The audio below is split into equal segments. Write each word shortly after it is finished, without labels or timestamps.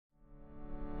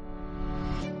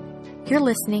You're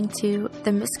listening to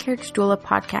the Miscarriage Doula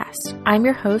podcast. I'm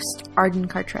your host, Arden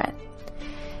Cartret.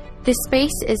 This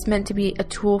space is meant to be a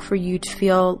tool for you to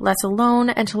feel less alone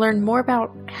and to learn more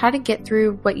about how to get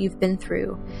through what you've been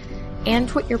through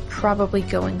and what you're probably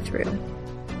going through.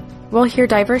 We'll hear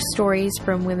diverse stories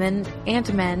from women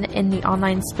and men in the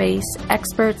online space,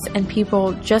 experts and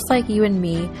people just like you and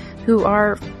me who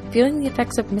are feeling the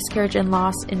effects of miscarriage and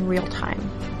loss in real time.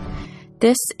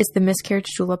 This is the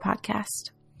Miscarriage Doula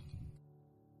podcast.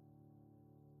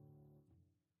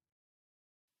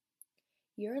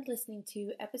 You're listening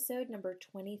to episode number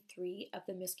 23 of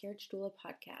the Miscarriage Doula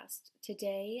podcast.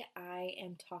 Today I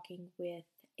am talking with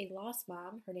a lost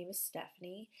mom. Her name is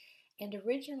Stephanie. And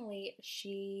originally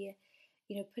she,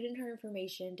 put in her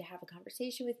information to have a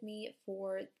conversation with me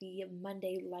for the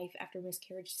Monday Life After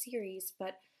Miscarriage series,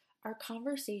 but our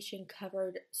conversation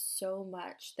covered so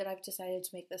much that I've decided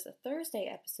to make this a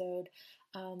Thursday episode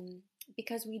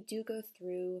because we do go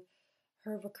through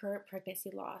her recurrent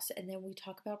pregnancy loss, and then we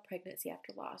talk about pregnancy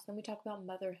after loss, then we talk about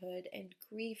motherhood and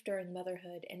grief during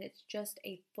motherhood, and it's just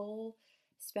a full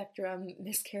spectrum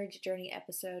miscarriage journey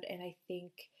episode, and I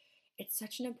think it's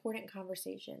such an important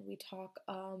conversation. We talk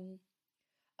a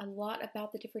lot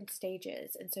about the different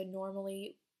stages, and so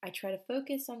normally I try to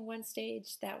focus on one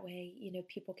stage, that way,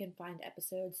 people can find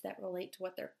episodes that relate to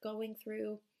what they're going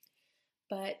through,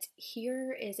 but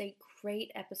here is a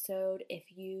great episode if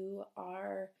you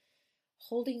are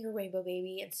holding your rainbow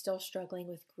baby and still struggling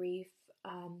with grief,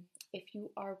 if you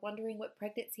are wondering what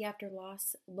pregnancy after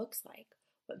loss looks like,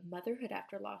 what motherhood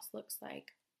after loss looks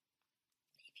like,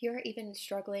 if you're even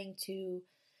struggling to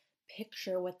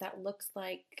picture what that looks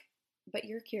like, but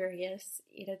you're curious,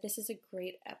 this is a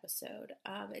great episode.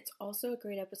 It's also a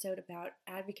great episode about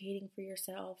advocating for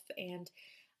yourself, and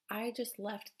I just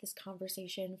left this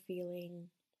conversation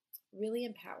feeling really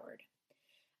empowered.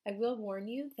 I will warn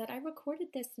you that I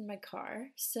recorded this in my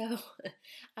car, so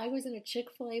I was in a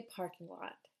Chick-fil-A parking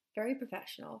lot, very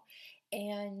professional,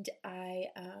 and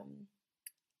I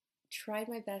tried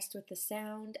my best with the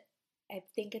sound. I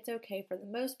think it's okay for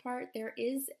the most part. There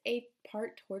is a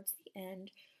part towards the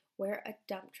end where a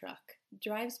dump truck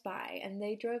drives by, and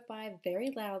they drove by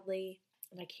very loudly,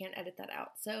 and I can't edit that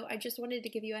out. So I just wanted to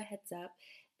give you a heads up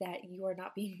that you are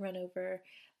not being run over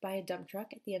by a dump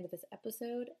truck at the end of this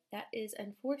episode. That is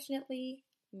unfortunately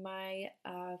my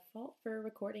fault for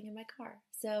recording in my car.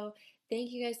 So thank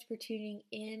you guys for tuning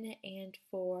in and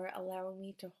for allowing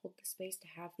me to hold the space to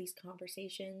have these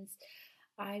conversations.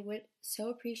 I would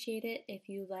so appreciate it if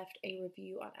you left a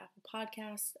review on Apple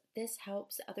Podcasts. This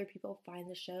helps other people find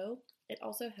the show. It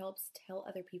also helps tell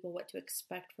other people what to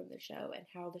expect from the show and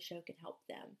how the show can help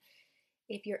them.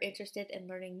 If you're interested in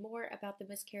learning more about the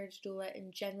miscarriage doula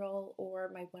in general or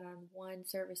my one-on-one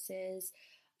services,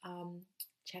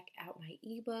 check out my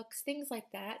ebooks, things like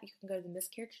that, you can go to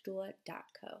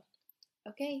themiscarriagedoula.co.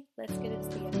 Okay, let's get into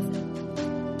the episode.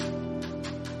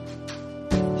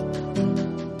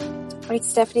 All right,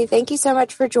 Stephanie, thank you so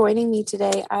much for joining me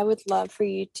today. I would love for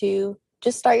you to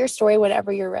just start your story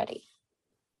whenever you're ready.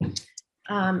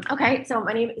 Okay, so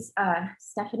my name is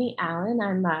Stephanie Allen.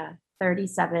 I'm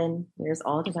 37 years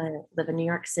old, and I live in New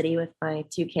York City with my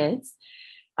two kids.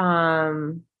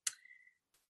 My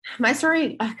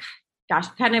story,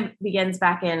 definitely begins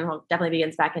back in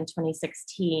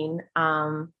 2016.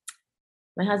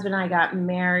 My husband and I got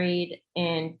married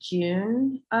in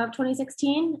June of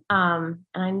 2016,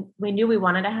 and we knew we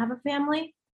wanted to have a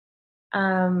family,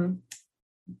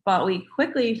 but we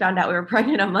quickly found out we were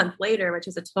pregnant a month later, which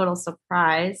was a total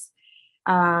surprise.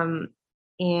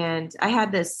 And I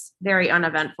had this very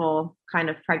uneventful kind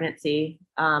of pregnancy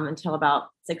until about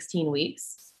 16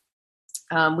 weeks.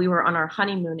 We were on our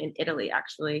honeymoon in Italy,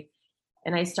 actually,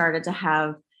 and I started to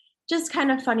have just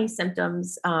kind of funny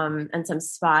symptoms and some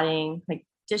spotting, like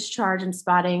discharge and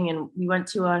spotting. And we went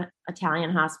to an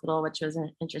Italian hospital, which was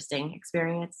an interesting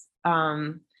experience.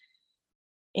 And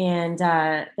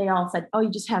they all said, "Oh,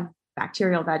 you just have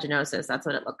bacterial vaginosis. That's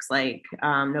what it looks like.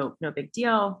 No big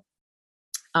deal.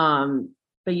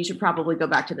 But you should probably go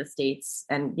back to the States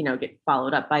and, get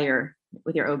followed up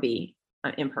with your OB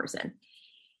in person."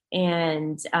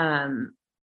 And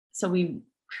so we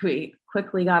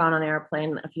quickly got on an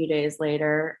airplane a few days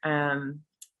later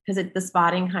because the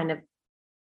spotting kind of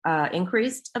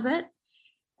increased a bit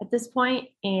at this point.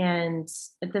 And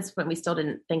at this point, we still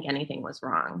didn't think anything was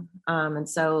wrong. And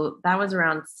so that was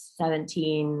around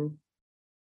 17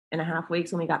 and a half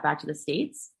weeks when we got back to the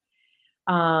States.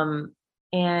 And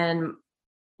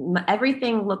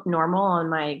everything looked normal on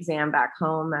my exam back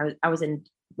home. I was in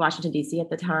Washington, D.C.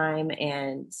 at the time,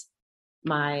 and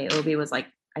my OB was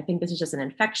like, "I think this is just an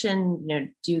infection,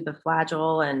 do the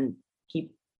flagyl and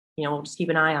we'll just keep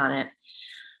an eye on it.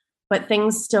 But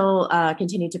things still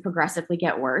continued to progressively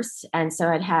get worse. And so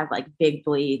I'd have like big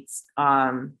bleeds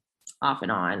off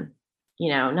and on,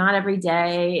 not every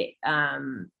day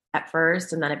at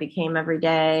first. And then it became every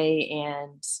day.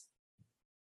 And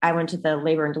I went to the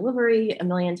labor and delivery a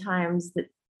million times.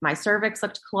 My cervix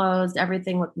looked closed.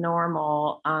 Everything looked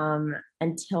normal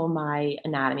until my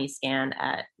anatomy scan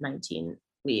at 19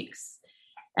 weeks.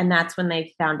 And that's when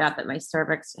they found out that my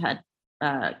cervix had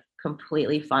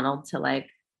completely funneled to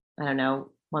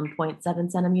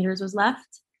 1.7 centimeters was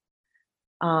left.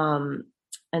 And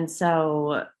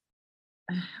so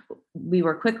we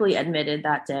were quickly admitted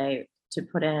that day to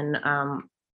put in, I'm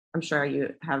sure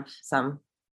you have some,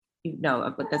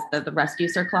 of what the rescue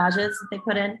cerclages they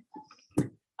put in.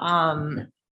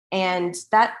 And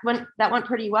that went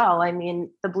pretty well. I mean,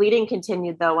 the bleeding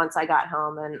continued though, once I got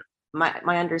home, and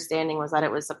my understanding was that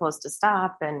it was supposed to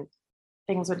stop and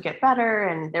things would get better.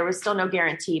 And there was still no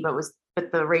guarantee, but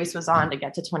the race was on to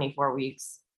get to 24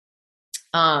 weeks.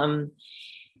 And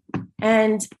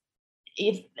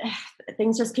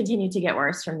things just continued to get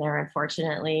worse from there,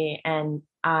 unfortunately. And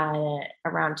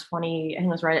around 20, I think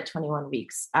it was right at 21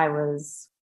 weeks, I was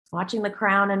watching The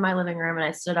Crown in my living room, and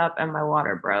I stood up and my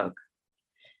water broke.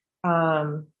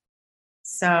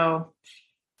 So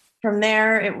from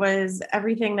there, it was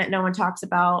everything that no one talks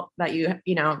about, that you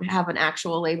have an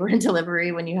actual labor and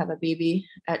delivery when you have a baby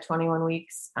at 21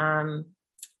 weeks.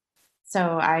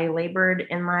 So I labored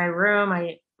in my room.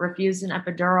 I refused an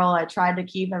epidural. I tried to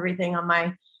keep everything on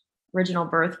my original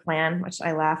birth plan, which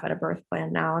I laugh at a birth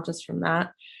plan now just from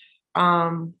that.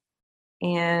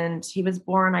 And he was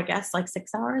born, I guess,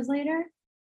 6 hours later.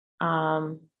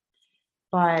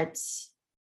 But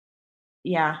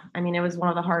yeah, I mean, it was one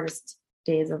of the hardest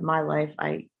days of my life.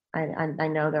 I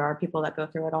know there are people that go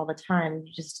through it all the time.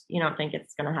 You don't think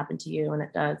it's going to happen to you, and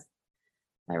it does.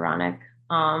 Ironic.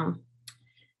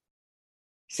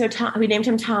 So we named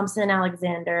him Thompson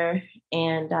Alexander,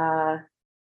 and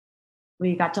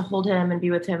we got to hold him and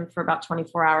be with him for about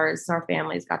 24 hours. So our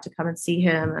families got to come and see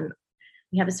him, and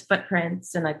we have his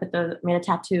footprints, and I made a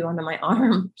tattoo onto my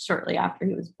arm shortly after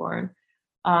he was born.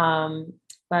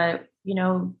 But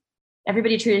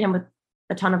everybody treated him with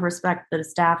a ton of respect. The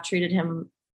staff treated him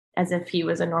as if he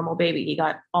was a normal baby. He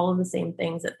got all of the same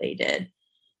things that they did.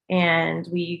 And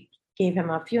we gave him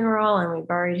a funeral, and we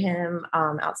buried him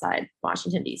outside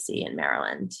Washington, D.C. in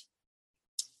Maryland.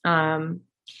 And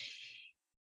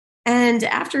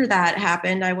after that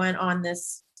happened, I went on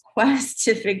this quest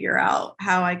to figure out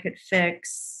how I could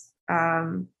fix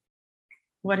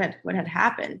what had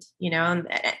happened. And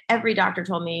every doctor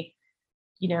told me,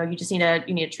 you just need a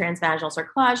transvaginal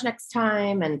cerclage next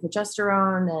time, and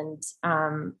progesterone.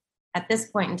 And at this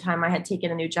point in time, I had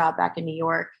taken a new job back in New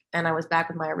York, and I was back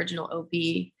with my original OB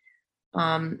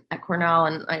at Cornell,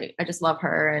 and I just love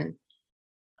her. And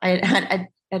I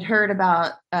had heard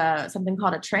about something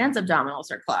called a transabdominal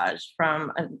cerclage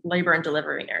from a labor and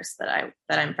delivery nurse that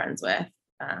I'm friends with,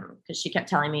 because she kept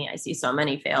telling me, I see so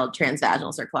many failed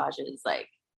transvaginal cerclages.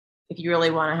 If you really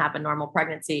want to have a normal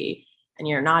pregnancy and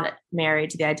you're not married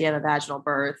to the idea of a vaginal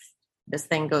birth, this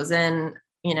thing goes in,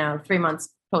 3 months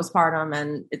postpartum,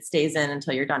 and it stays in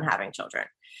until you're done having children.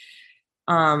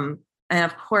 And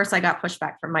of course, I got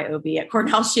pushback from my OB at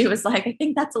Cornell. She was like, I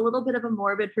think that's a little bit of a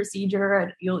morbid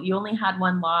procedure. You only had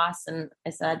one loss. And I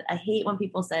said, I hate when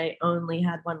people say only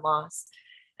had one loss,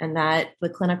 and that the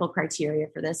clinical criteria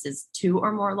for this is 2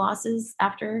 or more losses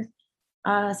after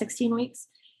 16 weeks.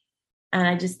 And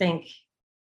I just think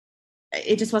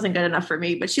it just wasn't good enough for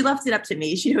me. But she left it up to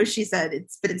me. She said,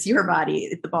 it's your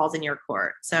body. The ball's in your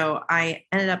court. So I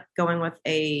ended up going with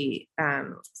a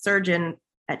surgeon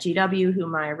at GW, who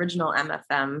my original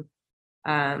MFM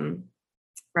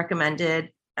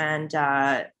recommended. And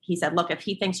he said, look, if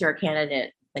he thinks you're a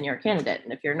candidate, then you're a candidate.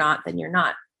 And if you're not, then you're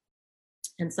not.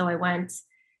 And so I went,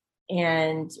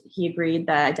 and he agreed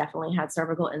that I definitely had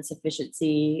cervical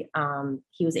insufficiency.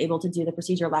 He was able to do the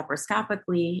procedure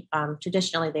laparoscopically.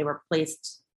 Traditionally, they were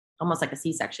placed almost like a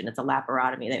C-section. It's a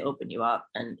laparotomy. They open you up.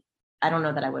 And I don't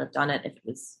know that I would have done it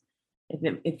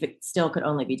if it still could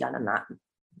only be done in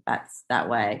that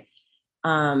way.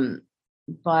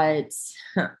 But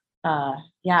so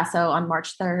on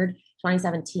March 3rd,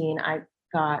 2017, I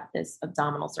got this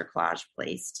abdominal cerclage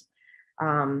placed.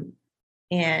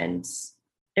 And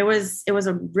it was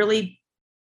a really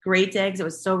great day, because I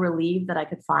was so relieved that I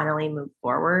could finally move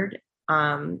forward.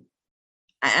 And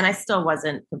I still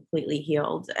wasn't completely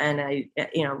healed, and I,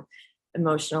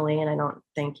 emotionally, and I don't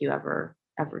think you ever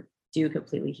do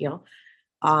completely heal.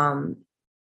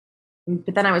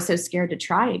 But then I was so scared to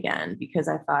try again because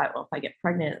I thought, well, if I get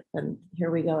pregnant, then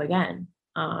here we go again.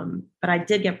 But I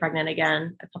did get pregnant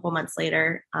again a couple months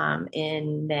later,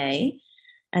 in May.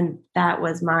 And that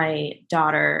was my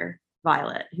daughter,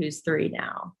 Violet, who's 3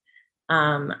 now.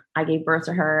 I gave birth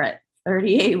to her at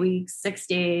 38 weeks, 6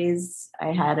 days.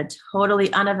 I had a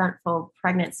totally uneventful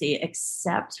pregnancy,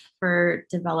 except for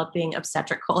developing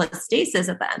obstetric cholestasis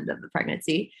at the end of the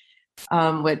pregnancy,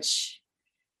 which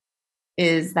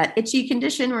is that itchy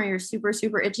condition where you're super,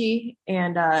 super itchy.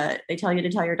 And they tell you to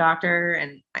tell your doctor.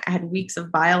 And I had weeks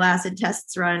of bile acid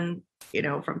tests run,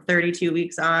 from 32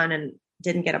 weeks on, and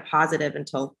didn't get a positive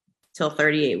until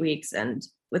 38 weeks. And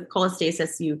with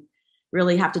cholestasis, you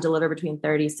really have to deliver between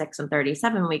 36 and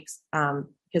 37 weeks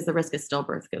because the risk of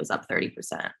stillbirth goes up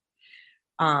 30%.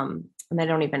 And they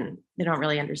don't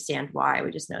really understand why.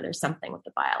 We just know there's something with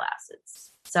the bile acids.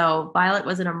 So Violet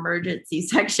was an emergent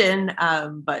C-section,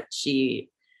 but she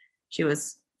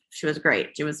was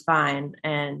great. She was fine.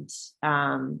 And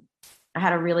I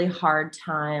had a really hard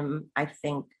time, I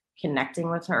think, connecting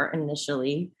with her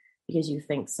initially because you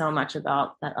think so much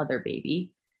about that other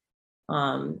baby.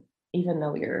 Even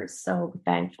though you're so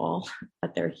thankful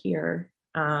that they're here,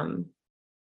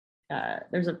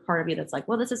 there's a part of you that's like,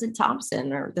 well, this isn't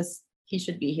Thompson, or he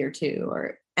should be here too.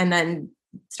 And then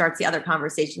starts the other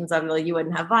conversations of, well, you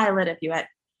wouldn't have Violet if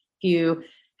you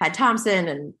had Thompson,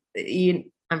 and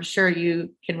I'm sure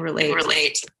you can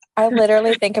relate. I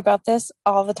literally think about this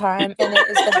all the time, and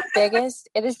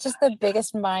it is just the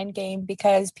biggest mind game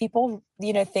because people,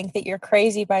 think that you're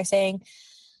crazy by saying,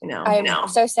 I'm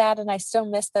so sad and I still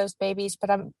miss those babies,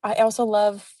 but I also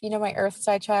love, my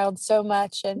Earthside child so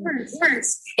much. And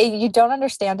you don't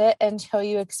understand it until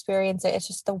you experience it. It's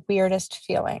just the weirdest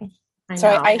feeling. So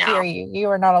I hear you. You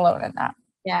are not alone in that.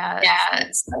 Yeah.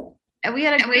 And we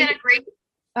had a great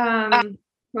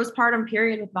postpartum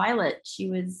period with Violet.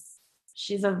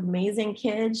 She's an amazing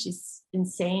kid. She's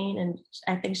insane. And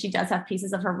I think she does have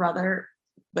pieces of her brother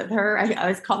with her. I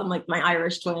always call them like my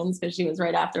Irish twins because she was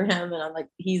right after him. And I'm like,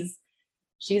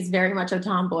 she's very much a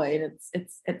tomboy, and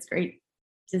it's great.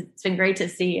 It's been great to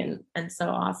see and so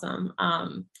awesome.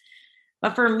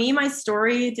 But for me, my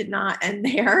story did not end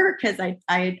there because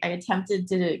I attempted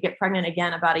to get pregnant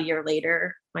again about a year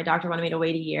later. My doctor wanted me to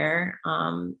wait a year.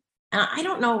 And I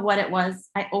don't know what it was.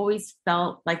 I always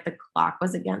felt like the clock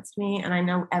was against me. And I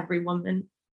know every woman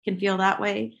can feel that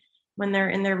way when they're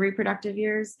in their reproductive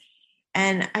years.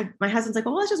 And my husband's like,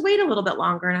 well, let's just wait a little bit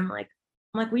longer. And I'm like,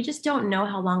 we just don't know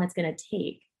how long it's going to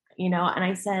take, And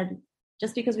I said,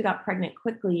 just because we got pregnant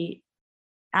quickly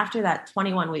after that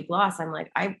 21-week loss, I'm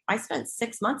like, I spent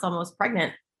 6 months almost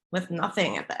pregnant with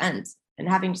nothing at the end and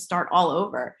having to start all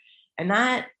over. And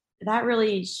that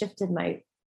really shifted my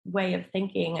way of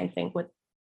thinking, I think,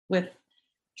 with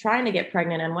trying to get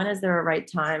pregnant and when is there a right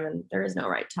time, and there is no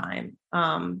right time.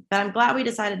 But I'm glad we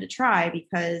decided to try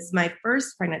because my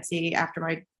first pregnancy after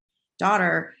my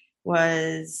daughter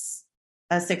was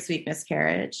a 6-week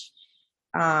miscarriage.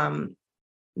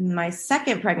 My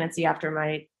second pregnancy after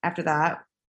that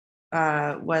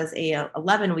was a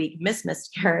 11-week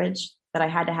miscarriage that I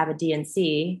had to have a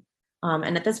D&C.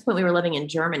 And at this point we were living in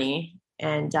Germany,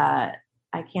 and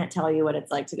I can't tell you what it's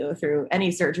like to go through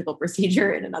any surgical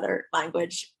procedure in another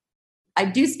language. I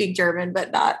do speak German,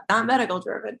 but not medical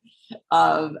German.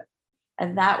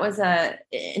 And that was a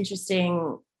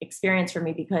interesting experience for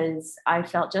me because I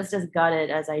felt just as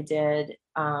gutted as I did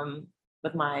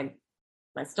with my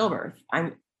stillbirth.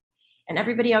 And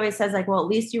everybody always says like, well, at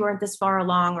least you weren't this far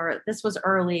along, or this was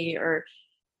early, or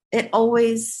it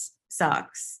always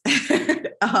sucks. And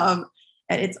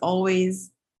it's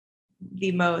always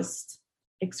the most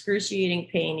excruciating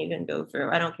pain you can go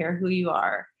through. I don't care who you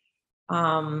are.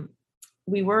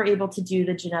 We were able to do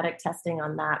the genetic testing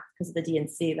on that because of the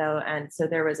D&C though. And so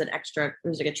there was like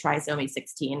a trisomy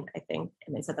 16, I think.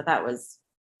 And they said that was,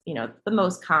 the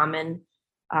most common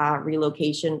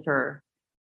relocation for,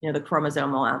 the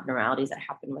chromosomal abnormalities that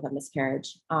happen with a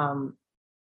miscarriage. And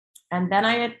then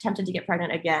I attempted to get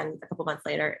pregnant again a couple months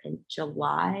later in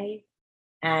July,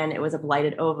 and it was a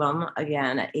blighted ovum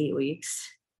again at 8 weeks.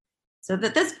 So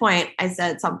at this point I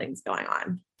said, something's going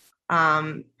on.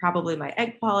 Probably my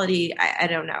egg quality. I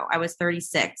don't know. I was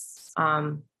 36.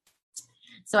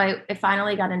 So I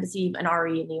finally got in to see an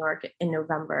RE in New York in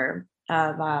November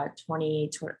of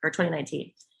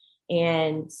 2019.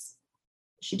 And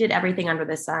she did everything under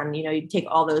the sun. You take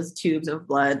all those tubes of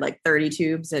blood, like 30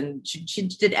 tubes, and she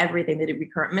did everything. They did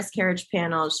recurrent miscarriage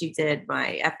panels. She did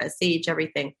my FSH,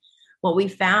 everything. What we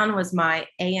found was my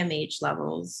AMH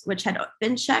levels, which had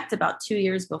been checked about 2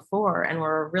 years before and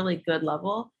were a really good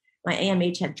level. My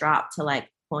AMH had dropped to like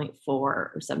 0.4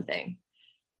 or something.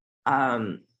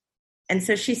 And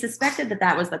so she suspected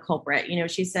that was the culprit.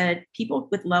 She said people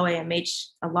with low AMH,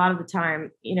 a lot of the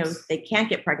time, they can't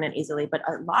get pregnant easily, but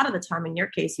a lot of the time in your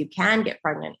case, you can get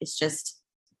pregnant. It's just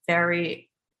a very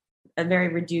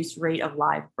reduced rate of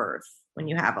live birth when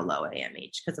you have a low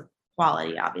AMH, because the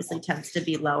quality obviously tends to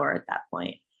be lower at that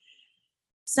point.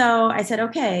 So I said,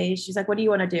 okay. She's like, what do you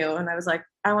want to do? And I was like,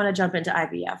 I want to jump into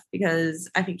IVF because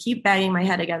I can keep banging my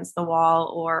head against the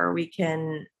wall, or we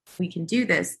can do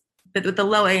this. But with the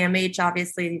low AMH,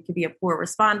 obviously you could be a poor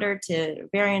responder to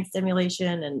ovarian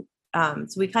stimulation. And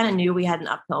so we kind of knew we had an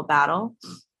uphill battle,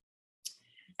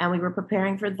 and we were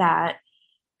preparing for that.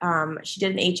 She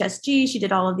did an HSG. She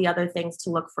did all of the other things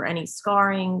to look for any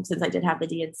scarring, since I did have the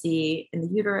DNC in the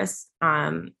uterus.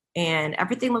 And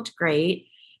everything looked great.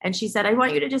 And she said, I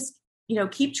want you to just,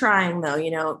 keep trying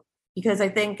though, because I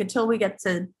think until we get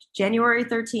to January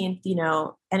 13th,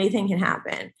 anything can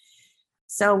happen.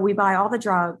 So we buy all the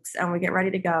drugs and we get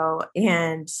ready to go.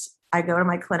 And I go to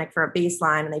my clinic for a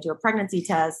baseline, and they do a pregnancy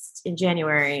test in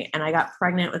January. And I got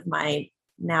pregnant with my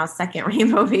now second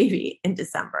rainbow baby in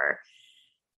December.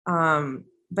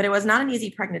 But it was not an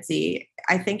easy pregnancy.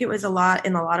 I think it was in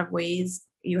a lot of ways.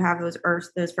 You have those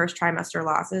first trimester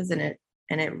losses, and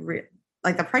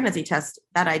like the pregnancy test,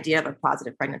 that idea of a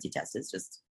positive pregnancy test is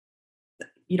just,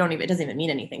 it doesn't even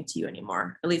mean anything to you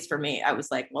anymore. At least for me, I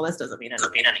was like, well, this doesn't mean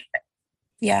anything.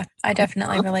 Yeah, I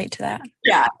definitely relate to that.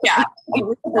 Yeah.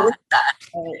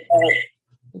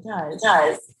 It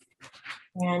does.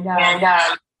 And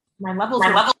my levels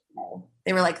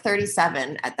they were like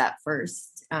 37 at that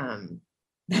first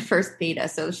beta.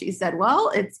 So she said, well,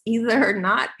 it's either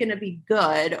not going to be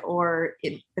good, or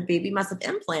the baby must have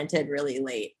implanted really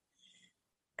late.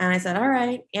 And I said, all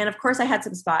right. And of course I had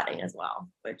some spotting as well,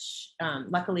 which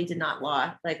luckily did not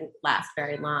last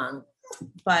very long.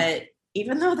 But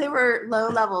even though they were low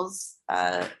levels,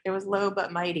 it was low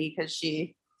but mighty, because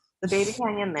the baby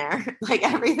hung in there. Like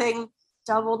everything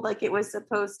doubled like it was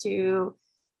supposed to.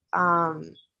 But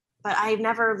I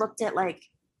never looked at like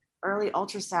early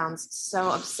ultrasounds so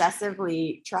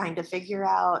obsessively, trying to figure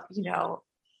out,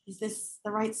 is this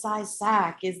the right size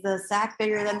sac? Is the sac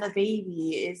bigger than the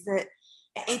baby?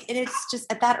 And it's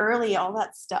just at that early, all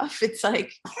that stuff. It's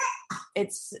like,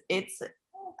 it's, I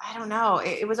don't know.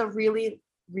 It was a really,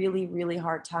 really, really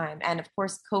hard time. And of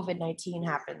course, COVID-19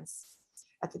 happens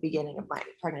at the beginning of my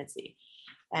pregnancy.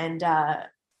 And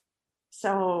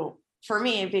so for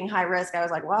me, being high risk, I was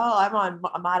like, well, I'm on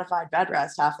a modified bed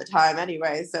rest half the time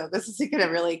anyway. So this is going to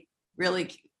really,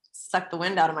 really suck the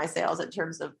wind out of my sails in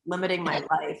terms of limiting my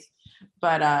life.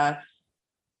 But, I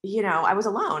was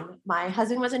alone. My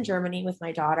husband was in Germany with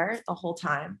my daughter the whole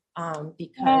time,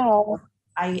 because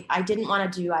I didn't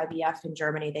want to do IVF in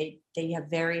Germany. They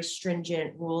have very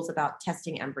stringent rules about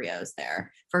testing embryos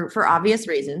there for obvious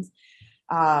reasons.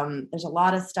 There's a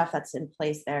lot of stuff that's in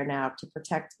place there now to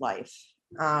protect life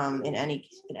at any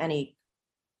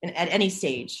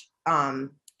stage. And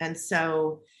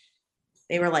so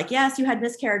they were like, yes, you had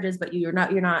miscarriages, but you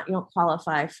don't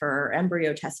qualify for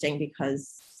embryo testing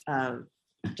because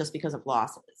just because of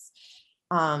losses.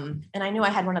 And I knew I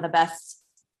had one of the best,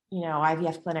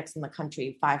 IVF clinics in the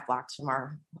country, 5 blocks from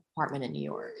our apartment in New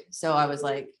York. So I was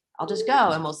like, I'll just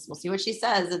go and we'll see what she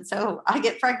says. And so I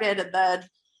get pregnant, and then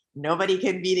nobody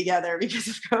can be together because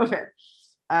of COVID.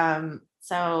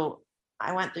 So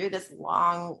I went through this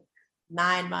long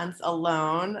 9 months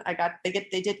alone.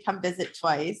 They did come visit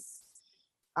twice.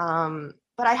 But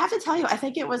I have to tell you, I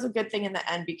think it was a good thing in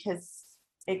the end, because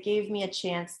it gave me a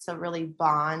chance to really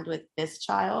bond with this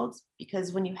child.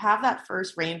 Because when you have that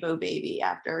first rainbow baby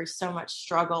after so much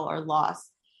struggle or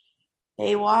loss,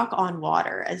 they walk on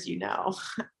water, as you know.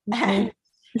 And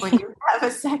when you have a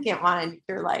second one,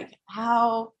 you're like,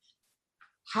 how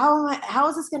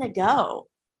is this going to go?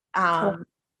 And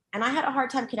I had a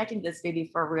hard time connecting to this baby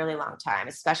for a really long time,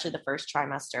 especially the first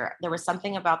trimester. There was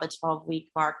something about the 12-week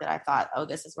mark that I thought, oh,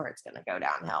 this is where it's going to go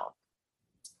downhill.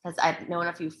 Because I've known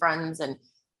a few friends, and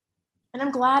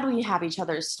I'm glad we have each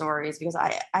other's stories, because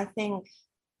I think,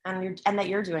 and that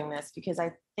you're doing this, because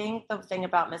I think the thing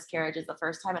about miscarriage is the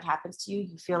first time it happens to you,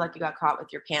 you feel like you got caught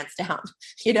with your pants down,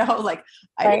 like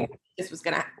I didn't think this was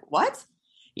going to, what?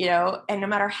 And no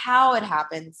matter how it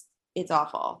happens, it's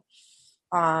awful.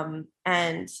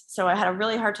 And so I had a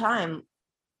really hard time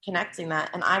connecting that.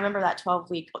 And I remember that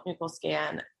 12-week nuchal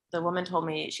scan, the woman told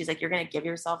me, she's like, you're going to give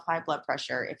yourself high blood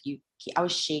pressure I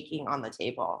was shaking on the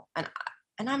table. And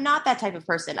I'm not that type of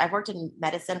person. I've worked in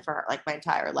medicine for like my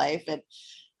entire life, and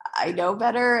I know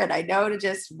better, and I know to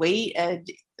just wait. And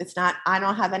I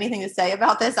don't have anything to say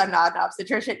about this. I'm not an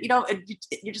obstetrician,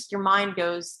 your mind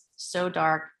goes so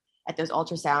dark at those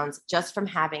ultrasounds just from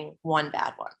having one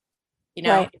bad one,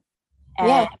 Right. And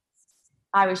yeah.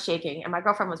 I was shaking, and my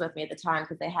girlfriend was with me at the time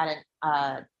because they hadn't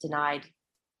denied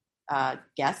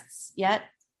guests yet.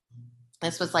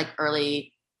 This was like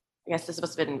early, I guess this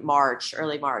must have been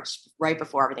early March, right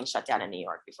before everything shut down in New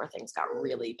York, before things got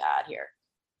really bad here.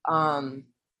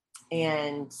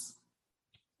 And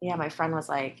yeah, my friend was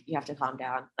like, you have to calm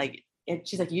down. Like,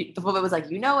 she's like, the woman was like,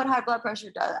 you know what high blood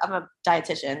pressure does? I'm a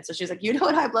dietitian. So she's like, you know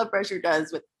what high blood pressure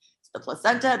does with the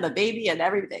placenta and the baby and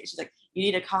everything. She's like, you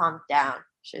need to calm down.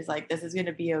 She's like, this is going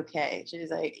to be okay. She's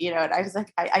like, and I was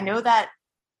like, I know that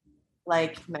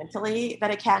like mentally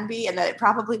that it can be, and that it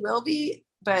probably will be,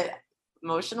 but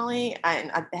emotionally,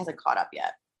 it hasn't caught up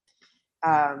yet.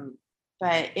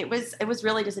 But it was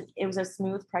really just, it was a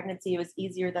smooth pregnancy. It was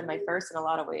easier than my first in a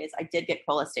lot of ways. I did get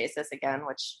cholestasis again,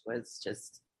 which was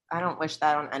just, I don't wish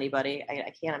that on anybody.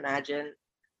 I can't imagine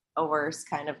a worse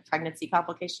kind of pregnancy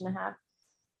complication to have.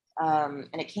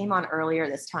 And it came on earlier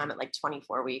this time at like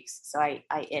 24 weeks. So I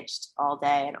itched all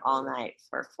day and all night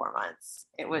for 4 months.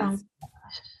 It was,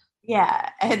 yeah.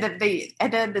 And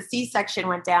then the C-section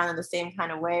went down in the same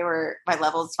kind of way, where my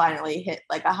levels finally hit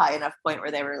like a high enough point where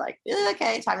they were like,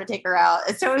 okay, time to take her out.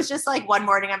 And so it was just like one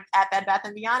morning I'm at Bed Bath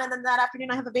 & Beyond, and then that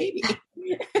afternoon I have a baby.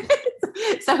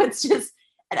 So it's just,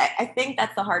 and I think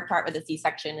that's the hard part with the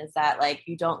C-section, is that like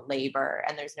you don't labor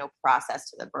and there's no process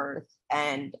to the birth.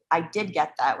 And I did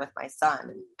get that with my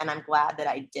son, and I'm glad that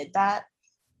I did that.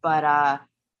 But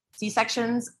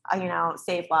C-sections,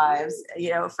 save lives,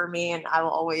 for me. And I will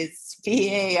always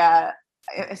be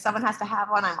if someone has to have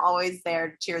one, I'm always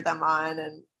there to cheer them on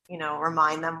and,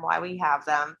 remind them why we have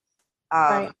them.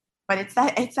 Right. But it's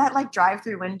that like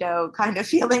drive-through window kind of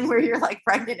feeling where you're like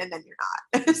pregnant and then you're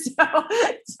not. So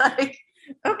it's like,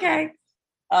 okay.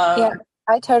 Yeah,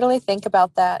 I totally think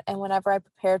about that. And whenever I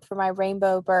prepared for my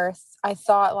rainbow birth, I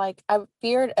thought I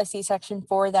feared a C-section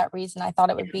for that reason. I thought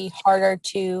it would be harder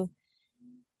to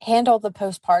handle the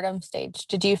postpartum stage.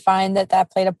 Did you find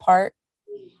that played a part?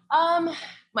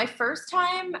 My first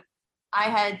time I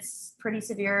had pretty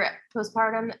severe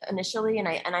postpartum initially, and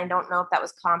I don't know if that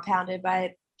was compounded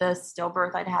by the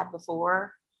stillbirth I'd had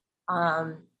before.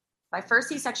 My first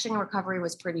C-section recovery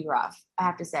was pretty rough, I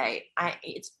have to say.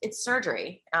 It's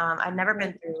surgery. I've never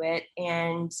been through it,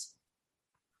 and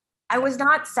I was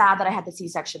not sad that I had the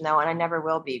C-section though, and I never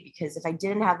will be, because if I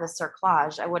didn't have the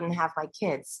cerclage, I wouldn't have my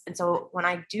kids. And so when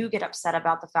I do get upset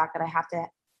about the fact that I have to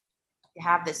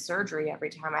have this surgery every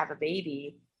time I have a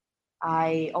baby,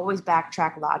 I always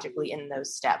backtrack logically in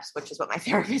those steps, which is what my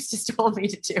therapist has told me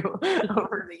to do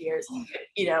over the years.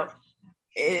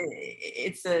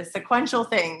 It's a sequential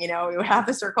thing. You have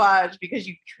the cerclage because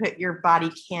your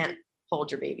body can't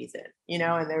hold your babies in,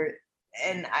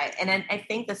 and I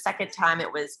think the second time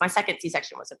my second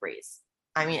C-section was a breeze.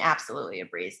 I mean, absolutely a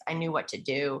breeze. I knew what to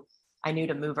do. I knew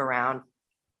to move around.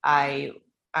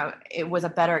 It was a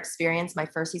better experience. My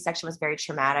first C-section was very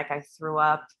traumatic. I threw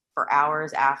up for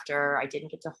hours after. I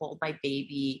didn't get to hold my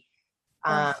baby.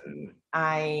 I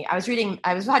was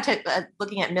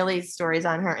looking at Millie's stories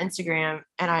on her Instagram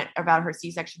about her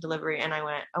C-section delivery, and I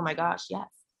went, oh my gosh, yes.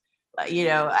 I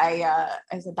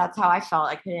said, that's how I felt.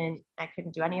 I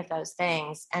couldn't do any of those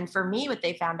things. And for me, what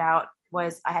they found out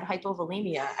was I had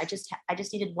hypovolemia. I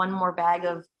just needed one more bag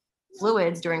of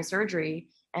fluids during surgery,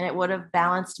 and it would have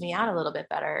balanced me out a little bit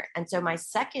better. And so my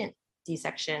second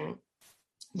C-section,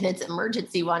 it's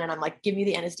emergency one, and I'm like, give me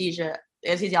the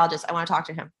anesthesiologist. I want to talk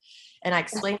to him. And I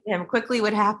explained to him quickly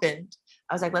what happened.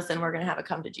 I was like, listen, we're going to have a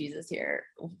come to Jesus here.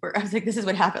 I was like, this is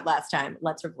what happened last time.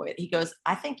 Let's avoid it. He goes,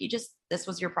 I think this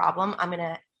was your problem. I'm going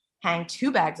to hang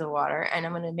 2 bags of water, and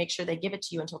I'm going to make sure they give it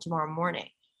to you until tomorrow morning.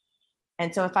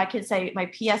 And so if I could say my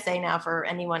PSA now for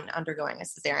anyone undergoing a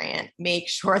cesarean, make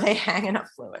sure they hang enough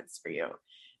fluids for you.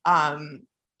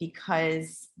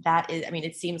 Because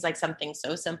it seems like something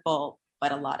so simple,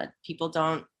 but a lot of people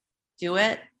don't do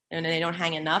it, and they don't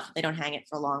hang enough. They don't hang it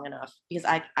for long enough, because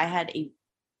I had a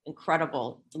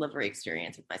incredible delivery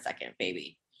experience with my second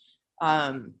baby.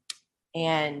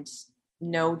 And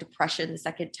no depression the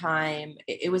second time.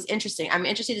 It was interesting. I'm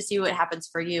interested to see what happens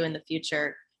for you in the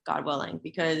future, God willing,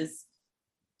 because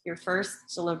your first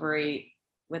delivery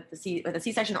with a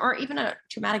C-section, or even a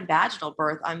traumatic vaginal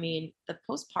birth, the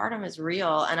postpartum is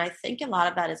real. And I think a lot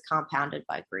of that is compounded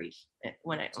by grief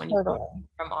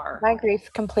my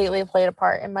grief completely played a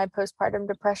part in my postpartum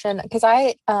depression, because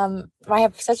I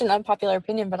have such an unpopular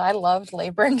opinion, but I loved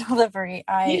labor and delivery.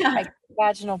 I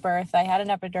vaginal birth. I had an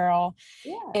epidural.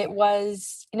 Yeah. It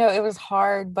was, it was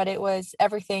hard, but it was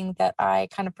everything that I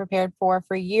kind of prepared for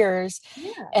years.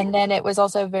 Yeah. And then it was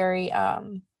also very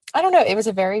I don't know. It was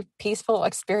a very peaceful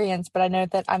experience, but I know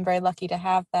that I'm very lucky to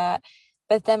have that.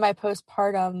 But then my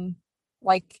postpartum,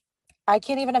 like, I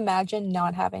can't even imagine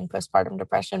not having postpartum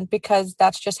depression because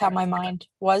that's just how my mind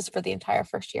was for the entire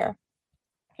first year.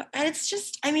 And it's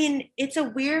just, I mean, it's a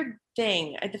weird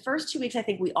thing. The first 2 weeks, I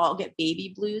think we all get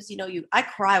baby blues. You know, I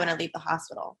cry when I leave the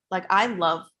hospital. Like I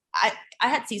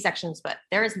had C-sections, but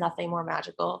there is nothing more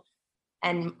magical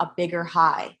and a bigger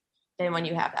high than when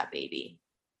you have that baby.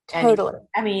 Totally. And,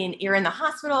 I mean, you're in the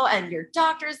hospital and your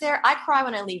doctor's there. I cry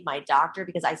when I leave my doctor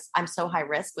because I'm so high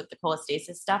risk with the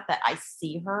cholestasis stuff that I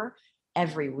see her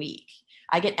every week.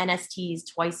 I get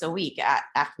NSTs twice a week.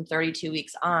 After 32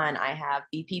 weeks on, I have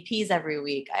BPPs every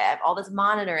week. I have all this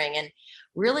monitoring. And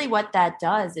really what that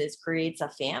does is creates a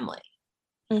family.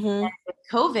 Mm-hmm. And with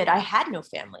COVID, I had no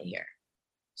family here.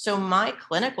 So my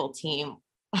clinical team,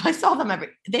 I saw them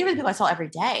they were the people I saw every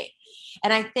day.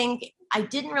 And I think I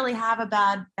didn't really have a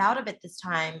bad bout of it this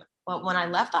time. But when I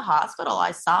left the hospital,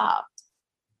 I sobbed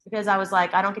because I was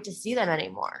like, I don't get to see them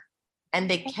anymore. And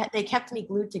they kept me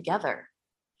glued together.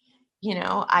 You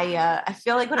know, I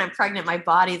feel like when I'm pregnant, my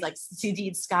body's like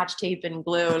needs scotch tape and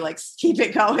glue, like keep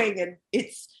it going. And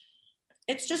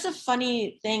it's just a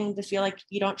funny thing to feel like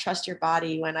you don't trust your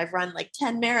body when I've run like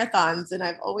 10 marathons and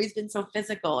I've always been so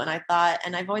physical. And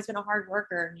I've always been a hard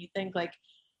worker. And you think like,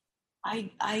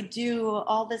 I do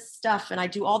all this stuff and I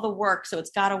do all the work, so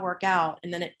it's got to work out.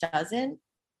 And then it doesn't.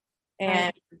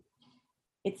 And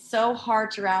it's so hard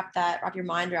to wrap your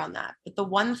mind around that. But the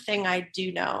one thing I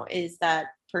do know is that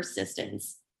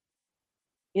persistence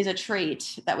is a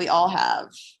trait that we all have.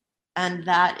 And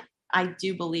that I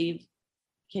do believe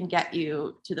can get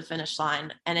you to the finish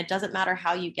line. And it doesn't matter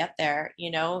how you get there, you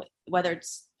know, whether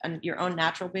it's your own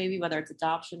natural baby, whether it's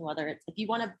adoption, whether it's, if you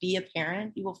want to be a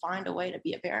parent, you will find a way to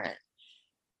be a parent.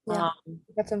 Yeah,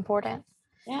 that's important.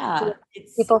 Yeah.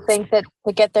 People think that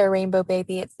to get their rainbow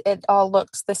baby, it all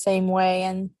looks the same way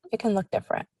and it can look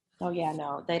different. Oh yeah,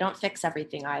 no, they don't fix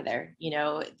everything either. You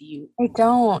know, I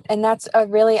don't. And that's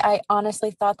I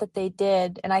honestly thought that they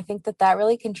did. And I think that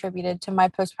really contributed to my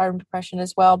postpartum depression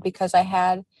as well, because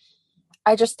I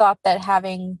just thought that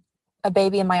having a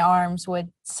baby in my arms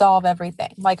would solve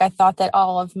everything. Like I thought that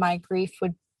all of my grief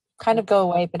would kind of go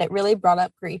away, but it really brought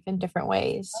up grief in different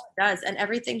ways. It does. And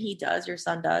everything he does, your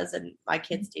son does, and my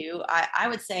kids do. I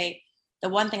would say the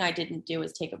one thing I didn't do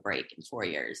is take a break in 4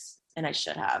 years, and I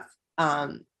should have.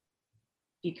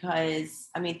 Because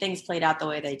I mean, things played out the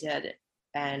way they did,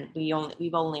 and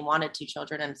we've only wanted 2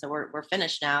 children, and so we're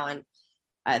finished now, and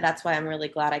that's why I'm really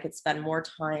glad I could spend more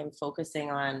time focusing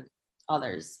on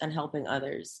others and helping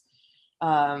others.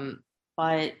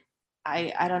 But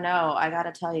I don't know. I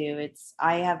gotta tell you,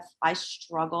 I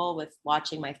struggle with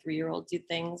watching my 3-year-old do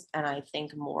things, and I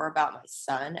think more about my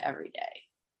son every day.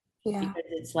 Yeah. Because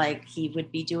it's like he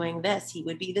would be doing this, he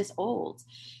would be this old.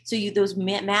 So those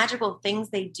magical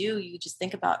things they do, you just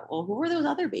think about, well, who are those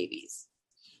other babies?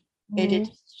 Mm-hmm.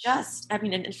 It's just, I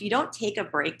mean, and if you don't take a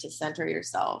break to center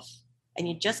yourself and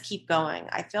you just keep going,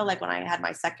 I feel like when I had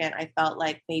my second, I felt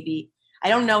like maybe, I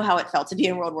don't know how it felt to be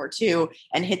in World War II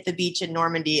and hit the beach in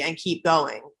Normandy and keep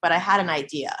going, but I had an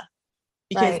idea.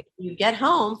 Because you get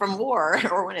home from war,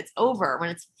 or when it's over, when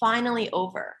it's finally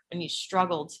over, and you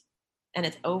struggled and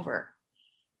it's over,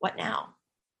 what now?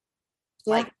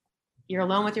 Yeah. Like you're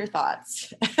alone with your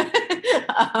thoughts.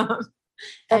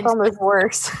 That's almost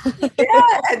worse.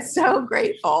 Yeah, and so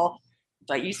grateful,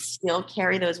 but you still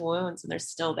carry those wounds and they're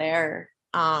still there.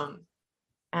 And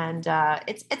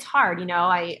it's hard, you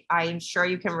know. I'm sure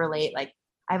you can relate. Like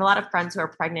I have a lot of friends who are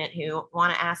pregnant who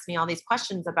want to ask me all these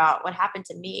questions about what happened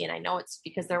to me, and I know it's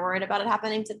because they're worried about it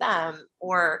happening to them.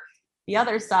 Or the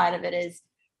other side of it is,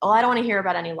 oh, I don't want to hear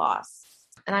about any loss.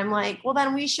 And I'm like, well,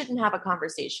 then we shouldn't have a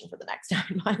conversation for the next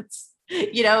 9 months,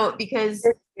 you know, because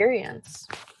experience,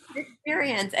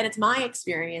 and it's my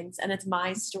experience and it's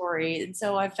my story. And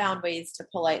so I've found ways to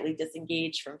politely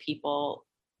disengage from people,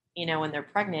 you know, when they're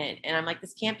pregnant. And I'm like,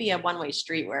 this can't be a one-way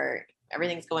street where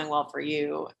everything's going well for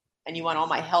you and you want all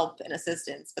my help and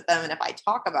assistance. But then if I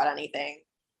talk about anything,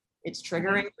 it's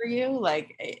triggering for you.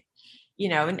 Like, you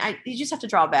know, and you just have to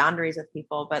draw boundaries with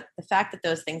people. But the fact that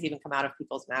those things even come out of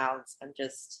people's mouths,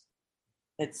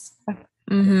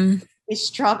 we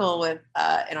struggle with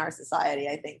in our society,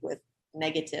 I think, with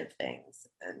negative things.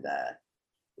 And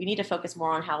we need to focus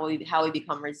more on how we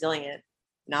become resilient,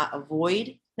 not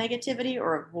avoid negativity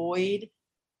or avoid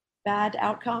bad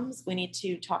outcomes. We need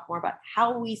to talk more about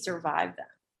how we survive them.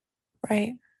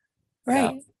 Right.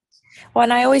 So. Well,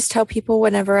 and I always tell people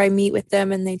whenever I meet with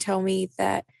them and they tell me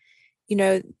that,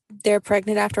 they're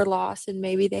pregnant after loss, and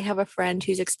maybe they have a friend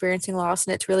who's experiencing loss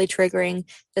and it's really triggering.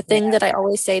 The thing that I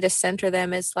always say to center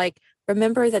them is like,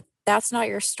 remember that that's not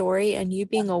your story, and you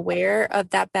being aware of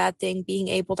that bad thing being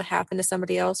able to happen to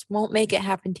somebody else won't make it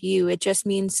happen to you. It just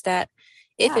means that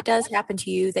if it does happen to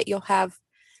you, that you'll have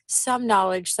some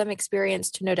knowledge, some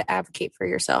experience to know to advocate for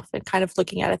yourself, and kind of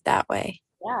looking at it that way.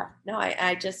 Yeah, no,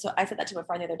 I said that to a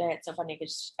friend the other day. It's so funny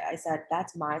because I said,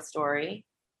 that's my story.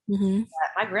 Mm-hmm.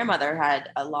 My grandmother had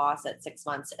a loss at 6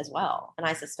 months as well. And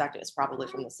I suspect it was probably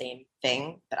from the same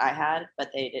thing that I had,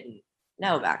 but they didn't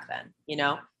know back then,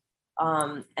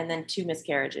 and then 2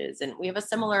 miscarriages, and we have a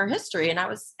similar history. And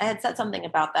I had said something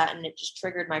about that, and it just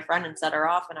triggered my friend and set her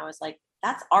off. And I was like,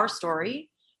 that's our story.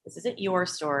 This isn't your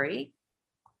story,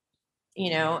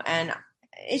 and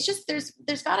it's just,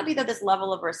 there's gotta be this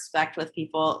level of respect with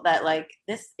people that like,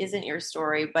 this isn't your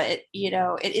story, but it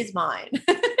is mine.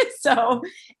 So,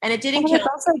 and it didn't kill. It's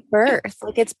also birth.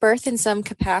 Like, it's birth in some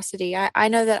capacity. I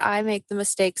know that I make the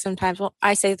mistake sometimes. Well,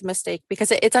 I say the mistake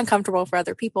because it's uncomfortable for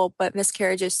other people, but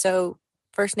miscarriage is so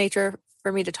first nature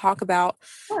for me to talk about.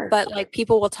 Sure. But like,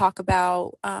 people will talk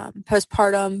about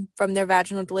postpartum from their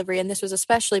vaginal delivery. And this was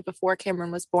especially before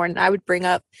Cameron was born. I would bring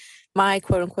up my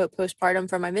quote unquote postpartum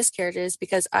from my miscarriages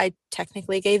because I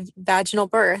technically gave vaginal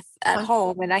birth at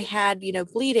home, and I had,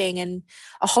 bleeding and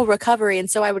a whole recovery.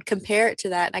 And so I would compare it to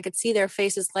that, and I could see their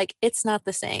faces like, it's not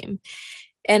the same.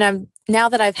 And now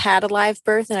that I've had a live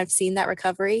birth and I've seen that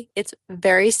recovery, it's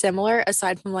very similar,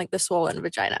 aside from like the swollen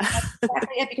vagina.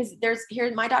 Exactly it, because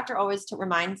my doctor always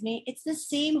reminds me, it's the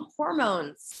same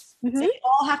hormones. Mm-hmm. They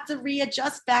all have to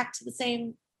readjust back to the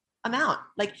same amount.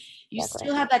 Like, you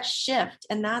still have that shift,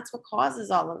 and that's what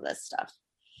causes all of this stuff.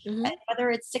 Mm-hmm. And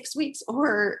whether it's 6 weeks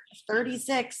or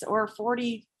 36 or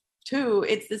 42,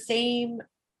 it's the same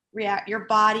your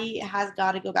body has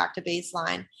got to go back to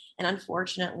baseline. And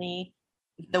unfortunately,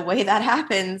 the way that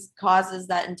happens causes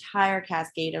that entire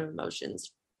cascade of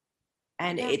emotions.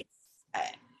 And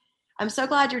I'm so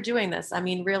glad you're doing this. I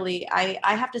mean, really, I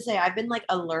have to say, I've been like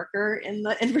a lurker in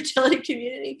the infertility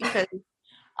community because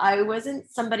I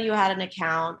wasn't somebody who had an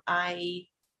account. I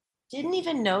didn't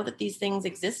even know that these things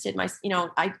existed. My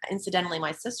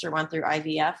sister went through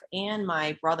IVF, and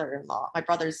my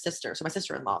brother's sister, so my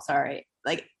sister-in-law, sorry.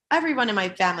 Like, everyone in my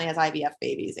family has IVF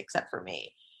babies except for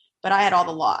me, but I had all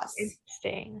the loss.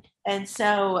 Interesting. And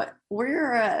so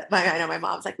I know my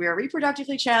mom's like, we are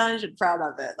reproductively challenged and proud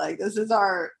of it. Like, this is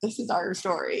our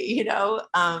story,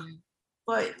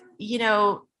 but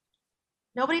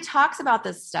nobody talks about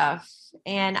this stuff,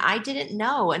 and I didn't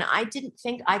know, and I didn't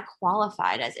think I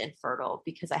qualified as infertile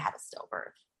because I had a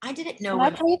stillbirth. I didn't know.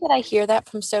 I pray that I hear that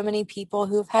from so many people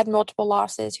who've had multiple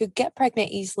losses, who get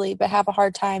pregnant easily but have a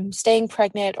hard time staying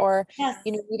pregnant, or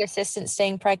need assistance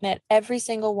staying pregnant. Every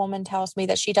single woman tells me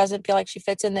that she doesn't feel like she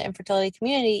fits in the infertility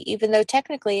community, even though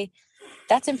technically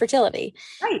that's infertility,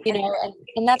 right?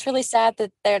 And that's really sad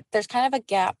that there's kind of a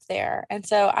gap there. And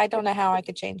so I don't know how I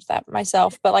could change that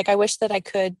myself, but like, I wish that I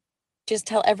could just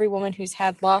tell every woman who's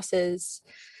had losses,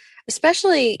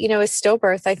 especially, with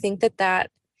stillbirth. I think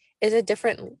that is a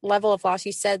different level of loss.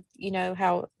 You said,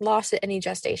 how loss at any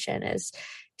gestation is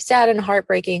sad and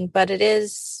heartbreaking, but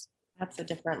that's a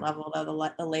different level though.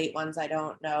 The late ones, I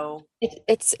don't know.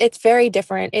 It's very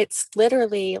different. It's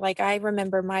literally like, I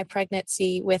remember my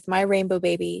pregnancy with my rainbow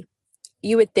baby.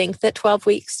 You would think that 12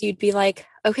 weeks, you'd be like,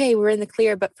 okay, we're in the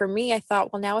clear. But for me, I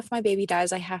thought, well, now if my baby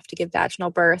dies, I have to give vaginal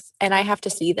birth and I have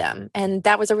to see them. And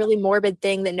that was a really morbid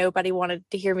thing that nobody wanted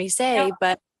to hear me say.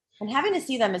 And having to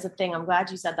see them is a thing. I'm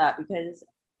glad you said that, because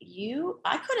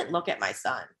I couldn't look at my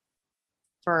son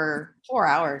for 4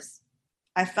 hours.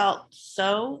 I felt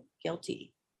so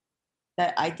guilty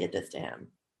that I did this to him,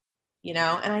 and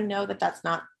I know that that's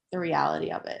not the reality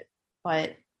of it,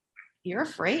 but you're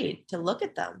afraid to look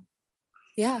at them.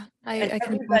 Yeah.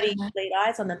 Everybody laid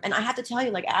eyes on them. And I have to tell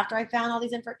you, like, after I found all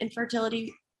these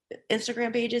infertility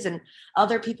Instagram pages and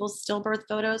other people's stillbirth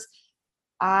photos,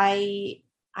 I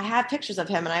have pictures of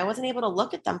him, and I wasn't able to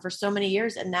look at them for so many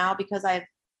years. And now, because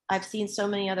I've seen so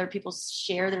many other people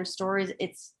share their stories,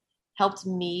 it's helped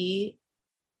me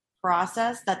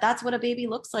process that that's what a baby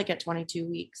looks like at 22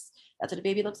 weeks. That's what a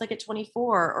baby looks like at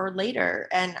 24 or later.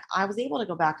 And I was able to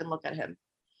go back and look at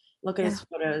his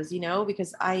photos,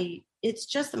 because it's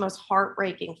just the most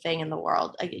heartbreaking thing in the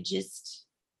world. I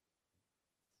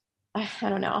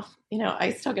don't know,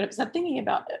 I still get upset thinking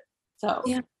about it. So,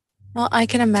 yeah. Well, I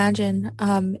can imagine,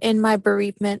 in my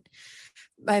bereavement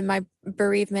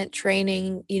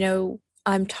training,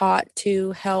 I'm taught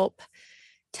to help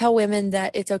tell women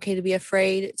that it's okay to be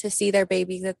afraid to see their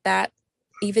baby, that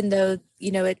even though,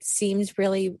 it seems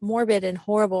really morbid and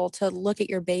horrible to look at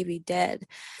your baby dead,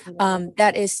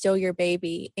 that is still your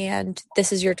baby, and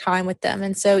this is your time with them.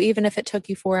 And so even if it took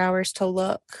you 4 hours to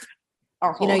look,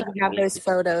 you have those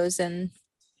photos, and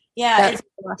it's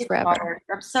forever. Hard.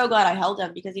 I'm so glad I held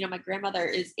him because, my grandmother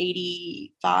is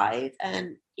 85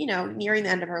 and, nearing the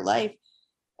end of her life.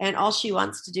 And all she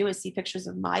wants to do is see pictures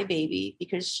of my baby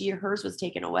because hers was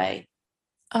taken away.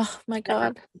 Oh my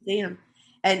God. See him.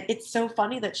 And it's so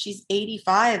funny that she's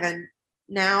 85 and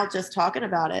now just talking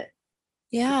about it.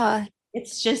 Yeah.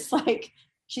 It's just like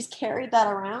she's carried that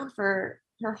around for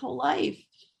her whole life.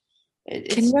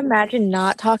 Can you imagine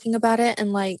not talking about it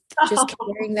and just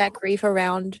carrying that grief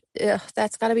around? Ugh,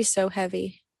 that's got to be so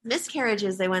heavy.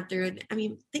 Miscarriages they went through. I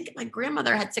mean, think my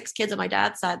grandmother had 6 kids on my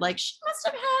dad's side. She must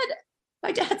have had,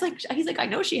 my dad's he's like, I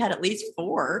know she had at least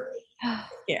 4.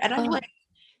 Yeah, and I'm like,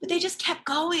 but they just kept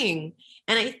going.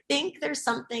 And I think there's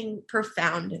something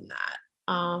profound in that,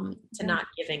 to not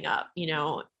giving up,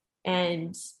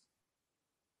 and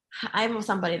I'm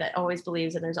somebody that always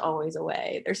believes that there's always a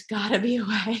way. There's gotta be a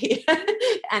way.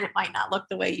 And it might not look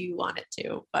the way you want it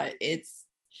to, but it's,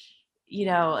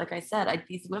 like I said,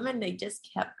 these women, they just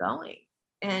kept going.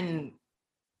 And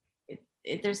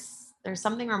there's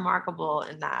something remarkable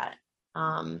in that.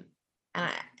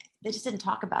 They just didn't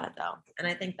talk about it though. And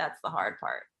I think that's the hard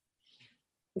part.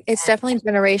 It's definitely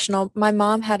generational. My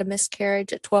mom had a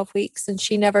miscarriage at 12 weeks and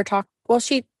she never talked. Well,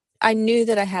 I knew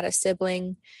that I had a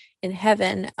sibling in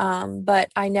heaven,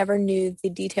 but I never knew the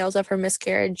details of her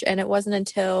miscarriage. And it wasn't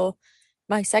until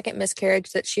my second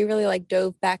miscarriage that she really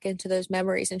dove back into those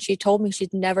memories. And she told me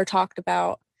she'd never talked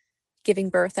about giving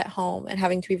birth at home and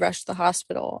having to be rushed to the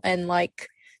hospital and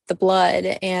the blood,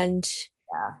 and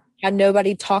how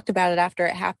nobody talked about it after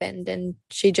it happened. And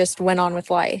she just went on with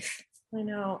life. I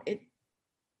know it.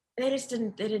 They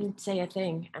didn't say a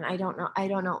thing. And I don't know.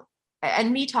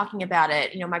 And me talking about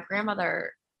it, my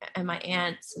grandmother and my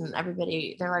aunts and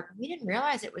everybody, they're like, we didn't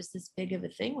realize it was this big of a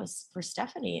thing for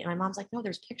Stephanie. And my mom's like, no,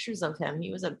 there's pictures of him.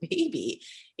 He was a baby.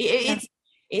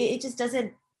 It just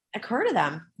doesn't occur to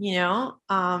them,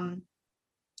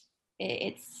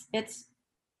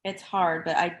 it's hard,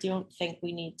 but I don't think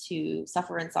we need to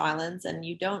suffer in silence, and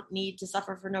you don't need to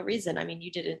suffer for no reason. I mean,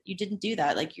 you didn't do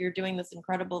that. You're doing this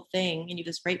incredible thing and you have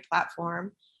this great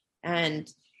platform, and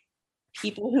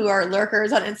people who are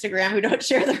lurkers on Instagram who don't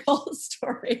share their whole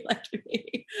story like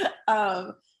me,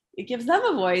 it gives them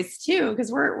a voice too,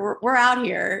 because we're out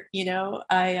here.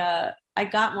 I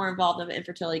got more involved in the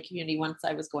infertility community once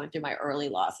I was going through my early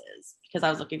losses because I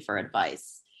was looking for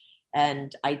advice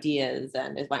and ideas,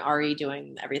 and is my RE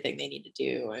doing everything they need to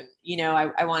do? And,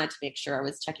 I wanted to make sure I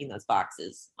was checking those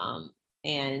boxes.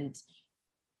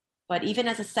 But even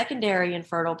as a secondary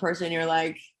infertile person, you're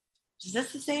like, is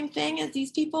this the same thing as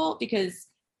these people? Because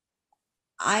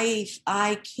I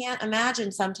can't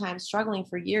imagine sometimes struggling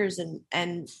for years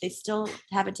and they still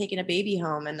haven't taken a baby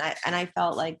home. And I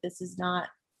felt like this is not,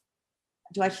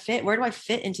 where do I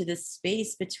fit into this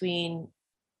space between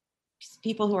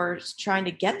people who are trying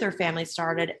to get their family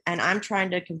started and I'm trying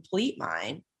to complete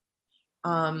mine?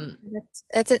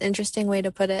 That's an interesting way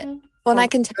to put it. Well, and I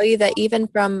can tell you that even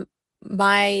from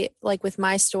with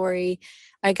my story,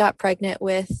 I got pregnant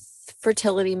with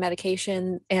fertility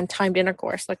medication and timed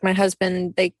intercourse. My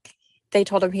husband, they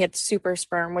told him he had super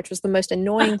sperm, which was the most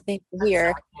annoying thing to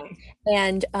hear.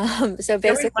 And so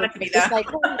basically it's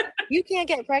well, you can't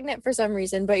get pregnant for some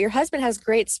reason, but your husband has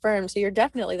great sperm, so you're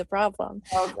definitely the problem.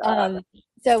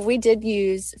 So we did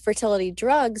use fertility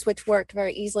drugs, which worked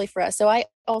very easily for us. So I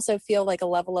also feel a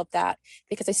level of that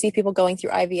because I see people going through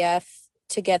IVF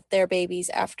to get their babies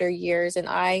after years, and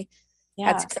I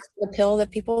had success with a pill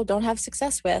that people don't have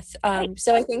success with.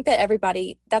 So I think that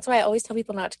that's why I always tell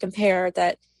people not to compare,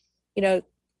 that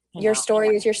your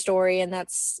story is your story, and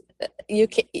that's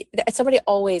somebody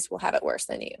always will have it worse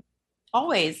than you.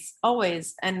 Always.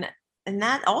 And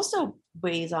that also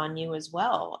weighs on you as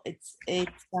well. It's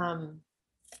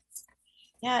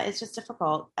just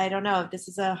difficult. I don't know. This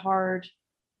is a hard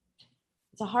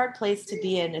place to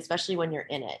be in, especially when you're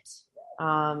in it.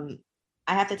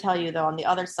 I have to tell you though, on the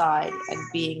other side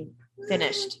and being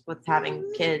finished with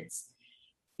having kids,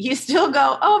 you still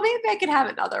go, oh, maybe I could have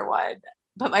another one.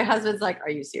 But my husband's like, are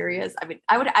you serious? I mean,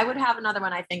 I would have another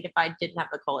one, I think, if I didn't have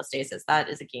the cholestasis. That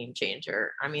is a game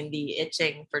changer. I mean, the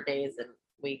itching for days and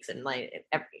weeks and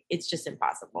it's just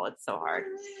impossible. It's so hard.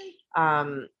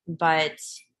 But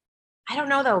I don't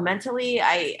know though, mentally,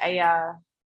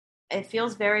 it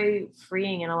feels very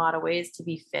freeing in a lot of ways to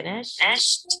be finished.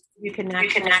 You can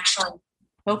actually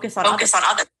focus on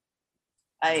other.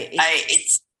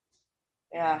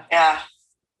 Yeah.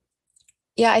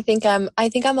 Yeah, I think I'm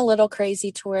a little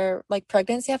crazy to where like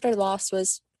pregnancy after loss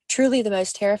was truly the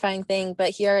most terrifying thing, but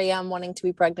here I am wanting to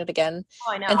be pregnant again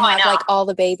Oh, I know. and have like all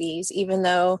the babies, even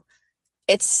though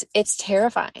it's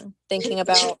terrifying thinking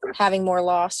about having more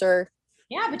loss or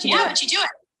Yeah, but you do it.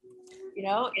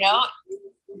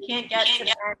 You can't get to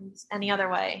the end any other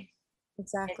way.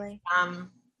 exactly. I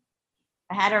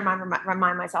had to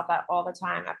remind myself that all the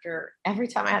time after every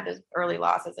time I had those early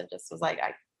losses, and just was like,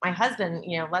 my husband,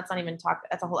 let's not even talk.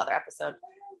 That's a whole other episode.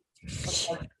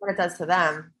 What it does to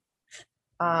them.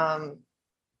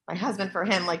 My husband, for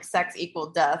him, like sex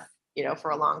equaled death,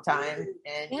 for a long time,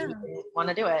 and he didn't want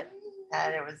to do it.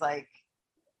 And it was like,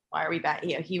 why are we back?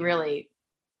 He really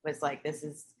was like,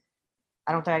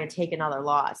 I don't think I can take another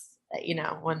loss.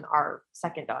 When our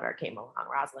second daughter came along,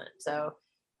 Rosalind. So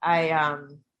I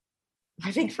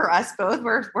think for us both,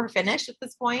 we're finished at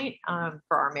this point,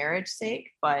 for our marriage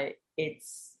sake, but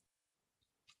it's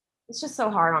just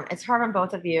so hard it's hard on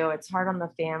both of you. It's hard on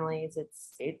the families.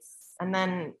 And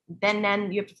then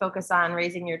you have to focus on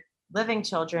raising your living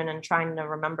children and trying to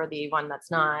remember the one that's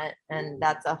not. And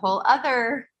that's a whole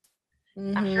other,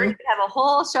 I'm sure you could have a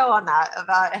whole show on that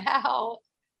about how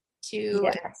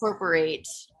to incorporate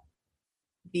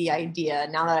the idea.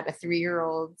 Now that I have a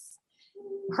 3-year-old,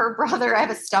 her brother, I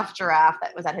have a stuffed giraffe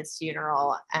that was at his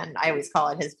funeral, and I always call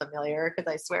it his familiar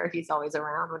because I swear he's always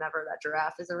around whenever that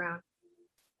giraffe is around.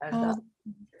 And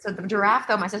so the giraffe,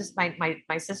 though, my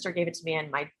sister gave it to me,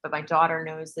 but my daughter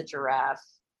knows the giraffe.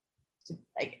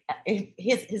 Like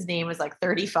his name was like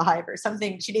 35 or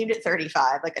something. She named it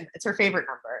 35, like it's her favorite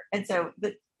number. And so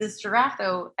this giraffe,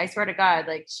 though, I swear to God,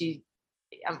 like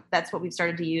that's what we've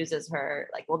started to use as her.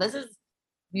 Like, well, this is.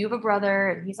 You have a brother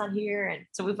and he's on here. And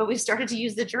so we've started to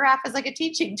use the giraffe as like a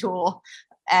teaching tool,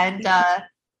 and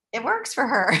it works for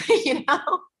her,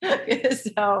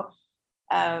 So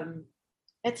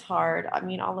it's hard. I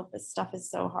mean, all of this stuff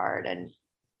is so hard. And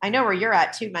I know where you're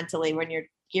at too mentally when you're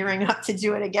gearing up to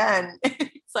do it again.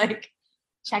 It's like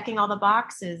checking all the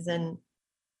boxes and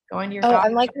going to your doctor.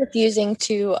 I'm like refusing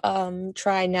to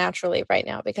try naturally right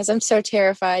now because I'm so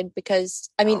terrified because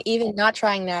even not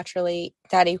trying naturally,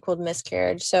 that equaled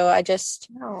miscarriage. So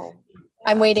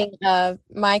I'm waiting.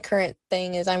 My current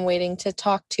thing is I'm waiting to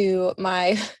talk to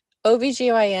my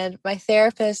OBGYN, my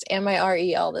therapist, and my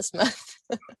RE all this month.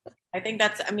 I think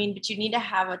but you need to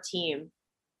have a team.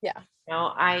 Yeah.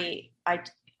 My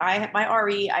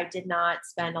RE, I did not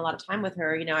spend a lot of time with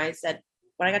her. I said,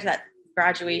 when I got to that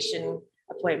graduation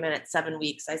appointment at 7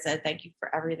 weeks, I said, thank you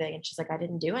for everything. And she's like, I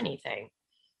didn't do anything.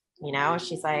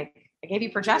 She's like, I gave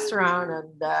you progesterone.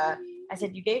 And I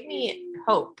said, you gave me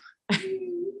hope.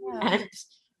 And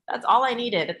that's all I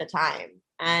needed at the time.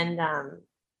 And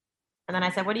then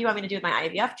I said, what do you want me to do with my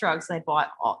IVF drugs? And I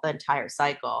bought the entire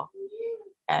cycle,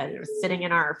 and it was sitting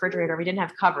in our refrigerator. We didn't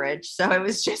have coverage. So it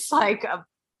was just like,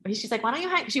 she's like, why don't you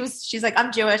hang? She's like,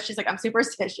 I'm Jewish. She's like, I'm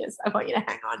superstitious. I want you to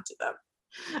hang on to them.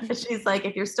 And she's like,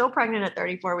 if you're still pregnant at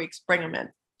 34 weeks, bring them in.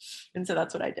 And so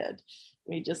that's what I did.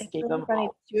 We just gave them funny.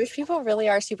 Jewish people really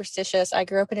are superstitious. I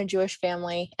grew up in a Jewish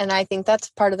family, and I think that's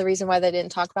part of the reason why they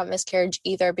didn't talk about miscarriage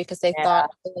either, because they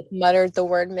thought if they muttered the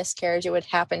word miscarriage, it would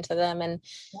happen to them. And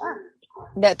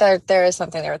that there is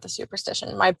something there with the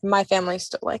superstition. My family's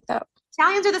still like that.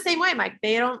 Italians are the same way.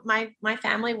 My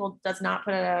family does not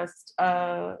put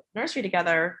a nursery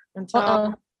together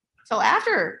until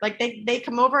after, like they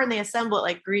come over and they assemble it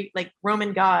like Greek, like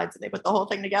Roman gods, and they put the whole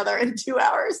thing together in 2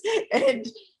 hours. And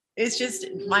it's just,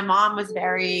 my mom was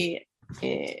very,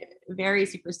 very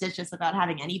superstitious about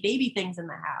having any baby things in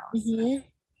the house. Mm-hmm.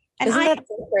 And isn't that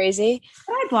so crazy?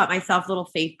 I bought myself little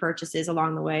faith purchases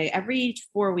along the way. Every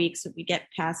 4 weeks, we get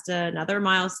past another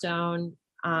milestone.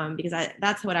 Because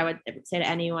that's what I would say to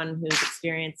anyone who's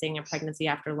experiencing a pregnancy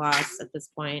after loss at this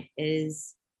point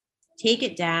is take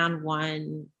it down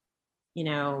one,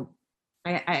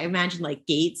 I imagine like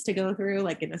gates to go through,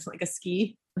 like in like a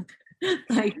ski,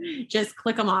 like just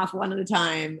click them off one at a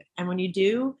time. And when you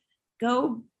do,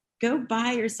 go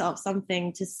buy yourself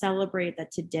something to celebrate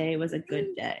that today was a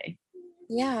good day.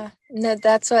 Yeah, no,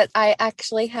 that's what I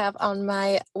actually have on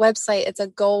my website. It's a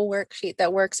goal worksheet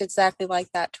that works exactly like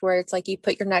that, to where it's like you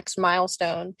put your next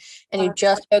milestone and you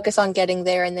just focus on getting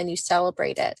there, and then you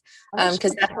celebrate it.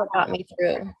 Because that's what got me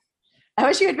through. I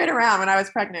wish you had been around when I was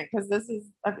pregnant, because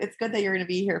it's good that you're going to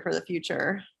be here for the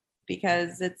future,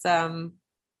 because it's,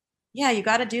 you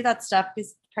got to do that stuff,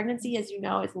 because pregnancy, as you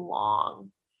know, is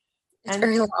long. It's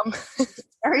very long.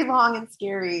 Very long and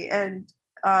scary. And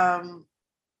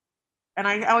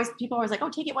people always like, oh,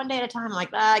 take it one day at a time. I'm like,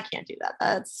 I can't do that.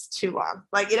 That's too long.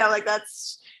 Like,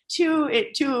 that's too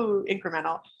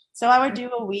incremental. So I would do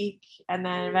a week, and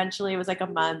then eventually it was like a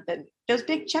month. And those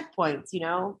big checkpoints, you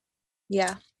know,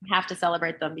 Yeah. you have to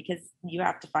celebrate them because you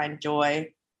have to find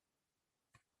joy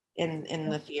in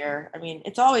the fear. I mean,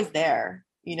 it's always there,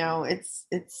 you know, it's,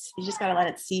 you just got to let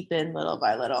it seep in little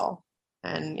by little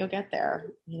and you'll get there,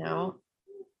 you know?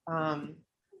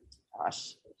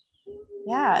 Gosh.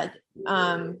 Yeah.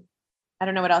 I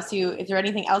don't know what else is there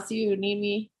anything else you need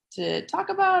me to talk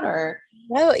about or?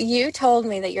 No, you told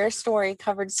me that your story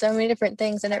covered so many different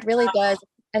things and it really does.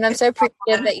 And I'm so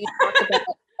appreciative that you talked about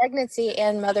pregnancy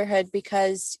and motherhood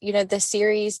because, you know, the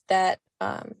series that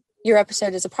your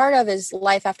episode is a part of is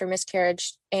Life After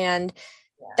Miscarriage. And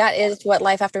that is what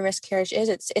life after miscarriage is.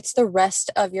 It's the rest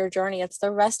of your journey. It's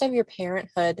the rest of your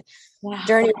parenthood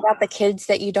journey without the kids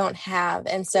that you don't have.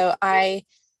 And so I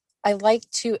like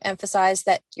to emphasize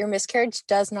that your miscarriage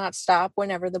does not stop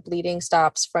whenever the bleeding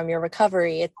stops from your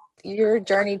recovery. Your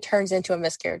journey turns into a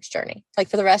miscarriage journey. Like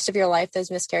for the rest of your life, those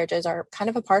miscarriages are kind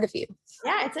of a part of you.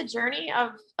 Yeah, it's a journey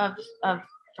of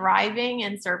thriving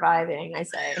and surviving, I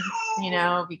say, you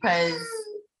know, because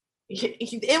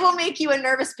it will make you a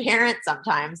nervous parent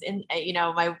sometimes. And, you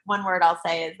know, my one word I'll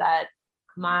say is that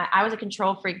I was a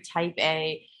control freak type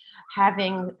A,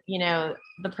 having, you know,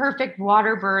 the perfect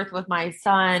water birth with my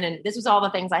son. And this was all the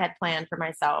things I had planned for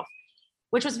myself,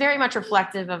 which was very much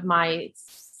reflective of my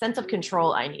sense of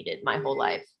control I needed my whole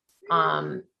life.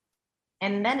 And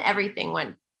then everything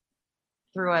went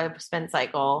through a spin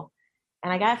cycle.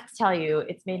 And I got to tell you,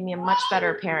 it's made me a much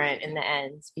better parent in the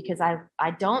end because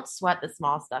I don't sweat the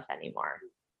small stuff anymore.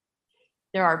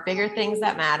 There are bigger things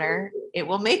that matter. It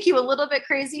will make you a little bit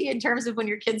crazy in terms of when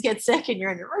your kids get sick and you're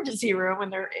in the emergency room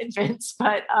when they're infants,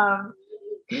 but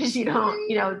because you don't,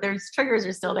 you know, there's triggers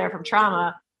are still there from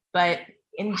trauma. But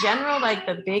in general, like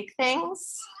the big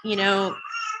things, you know,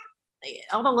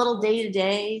 all the little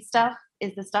day-to-day stuff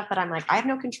is the stuff that I'm like, I have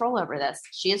no control over this.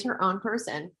 She is her own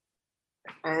person.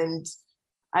 And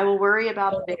I will worry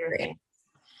about the bigger things.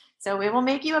 So it will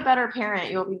make you a better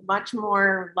parent. You'll be much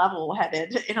more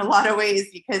level-headed in a lot of ways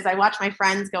because I watch my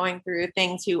friends going through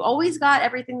things who always got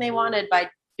everything they wanted by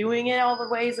doing it all the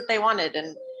ways that they wanted.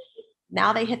 And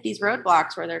now they hit these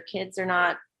roadblocks where their kids are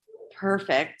not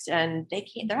perfect and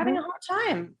they're having a hard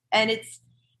time. And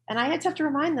I just have to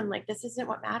remind them, like, this isn't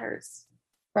what matters.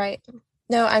 Right.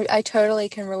 No, I totally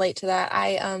can relate to that.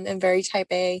 I am very type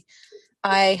A.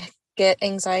 I get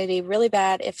anxiety really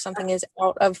bad if something is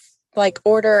out of like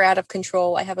order, out of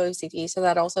control. I have OCD, so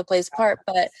that also plays a part.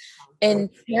 But in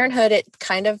parenthood,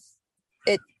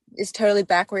 it is totally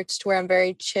backwards to where I'm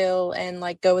very chill and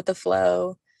like go with the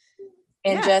flow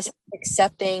and just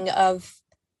accepting of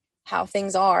how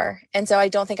things are. And so I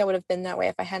don't think I would have been that way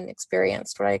if I hadn't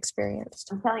experienced what I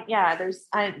experienced. I'm telling there's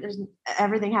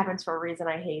everything happens for a reason.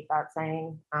 I hate that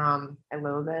saying. I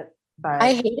loathe it. But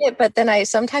I hate it, but then I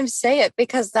sometimes say it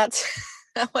because that's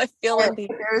how I feel.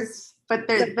 But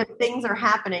things are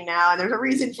happening now, and there's a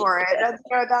reason for it. That's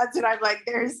what I'm like.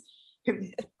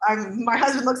 My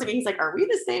husband looks at me. He's like, "Are we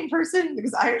the same person?"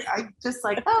 Because I just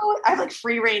like, I have like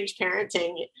free range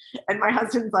parenting, and my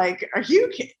husband's like, "Are you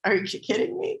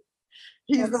kidding me?"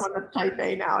 He's the one that's type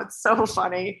A now. It's so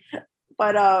funny.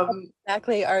 But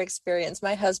exactly our experience.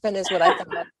 My husband is what I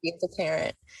thought to be as a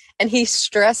parent, and he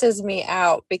stresses me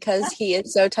out because he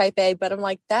is so type A. But I'm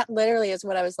like, that literally is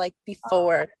what I was like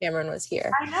before Cameron was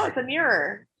here. I know, it's a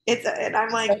mirror. And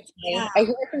I'm like, I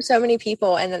hear it from so many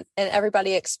people, and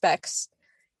everybody expects,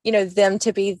 you know, them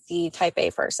to be the type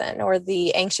A person or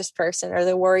the anxious person or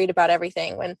the worried about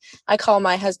everything. When I call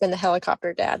my husband the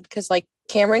helicopter dad, because like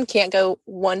Cameron can't go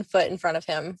 1 foot in front of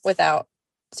him without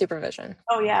supervision.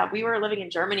 Oh yeah, we were living in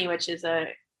Germany, which is an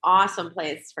awesome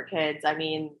place for kids. I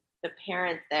mean, the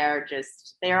parents there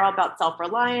they're all about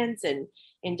self-reliance and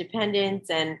independence,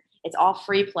 and it's all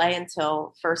free play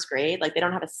until first grade. Like they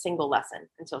don't have a single lesson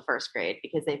until first grade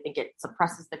because they think it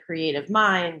suppresses the creative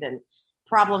mind and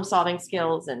problem-solving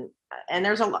skills. And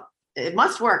there's a lot. It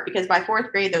must work because by fourth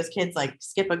grade, those kids like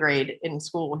skip a grade in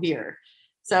school here.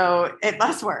 So it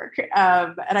must work.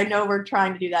 And I know we're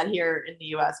trying to do that here in the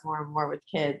US more and more with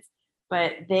kids,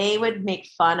 but they would make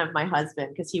fun of my husband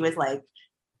because he was like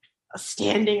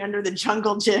standing under the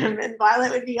jungle gym and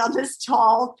Violet would be on this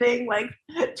tall thing, like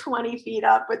 20 feet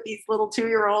up with these little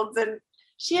 2-year-olds. And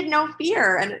she had no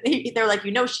fear. And they're like,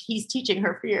 you know, he's teaching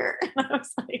her fear. And I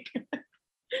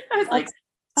was like,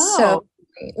 oh. So,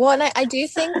 well, and I do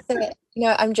think that, you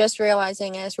know, I'm just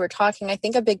realizing as we're talking, I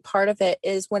think a big part of it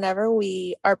is whenever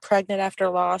we are pregnant after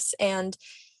loss and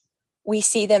we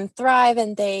see them thrive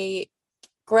and they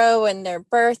grow in their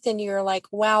birth and you're like,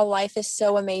 wow, life is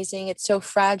so amazing. It's so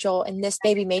fragile. And this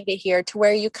baby made it here, to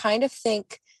where you kind of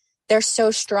think they're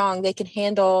so strong. They can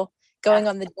handle going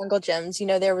on the jungle gyms, you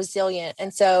know, they're resilient.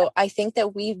 And so I think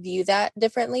that we view that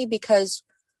differently because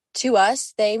to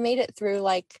us, they made it through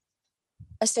like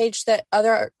a stage that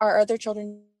our other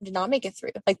children did not make it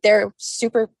through. Like they're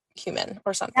superhuman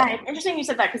or something. Yeah, it's interesting you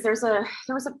said that because there's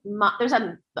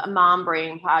a mom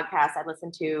brain podcast I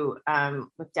listened to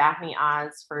with Daphne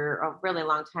Oz for a really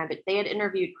long time, but they had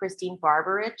interviewed Christine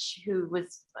Barberich, who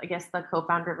was, I guess, the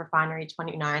co-founder of Refinery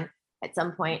 29 at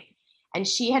some point, and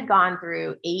she had gone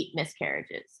through 8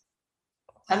 miscarriages,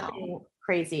 something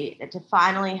crazy, to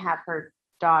finally have her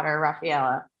daughter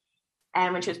Rafaela.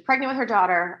 And when she was pregnant with her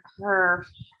daughter, her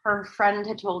friend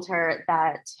had told her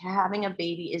that having a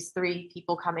baby is 3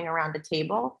 people coming around a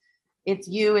table. It's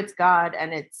you, it's God,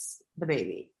 and it's the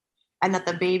baby. And that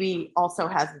the baby also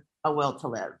has a will to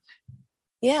live.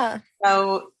 Yeah.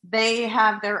 So they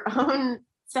have their own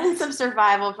sense of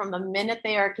survival from the minute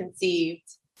they are conceived.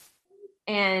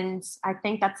 And I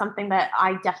think that's something that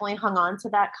I definitely hung on to,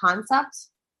 that concept.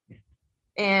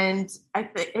 And I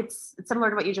think it's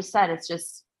similar to what you just said. It's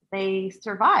just, they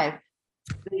survive,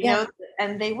 you know,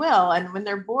 and they will. And when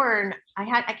they're born,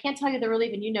 I can't tell you the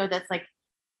relief. And you know, that's like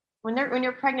when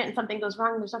you're pregnant and something goes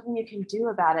wrong, there's nothing you can do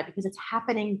about it because it's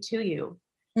happening to you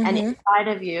and inside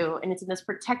of you. And it's in this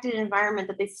protected environment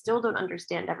that they still don't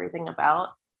understand everything about.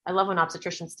 I love when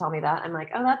obstetricians tell me that. I'm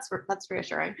like, oh, that's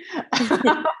reassuring.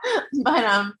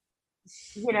 But,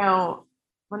 you know,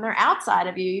 when they're outside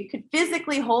of you, you could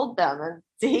physically hold them and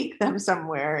take them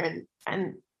somewhere.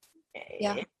 And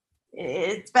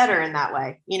it's better in that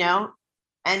way, you know?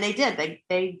 And they did,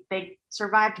 they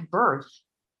survived birth.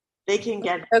 They can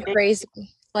get so crazy.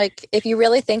 Like if you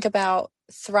really think about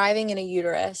thriving in a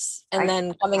uterus and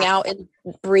then coming out and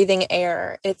breathing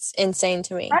air, it's insane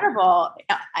to me. Incredible.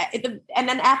 And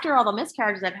then after all the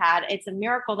miscarriages I've had, it's a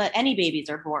miracle that any babies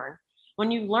are born.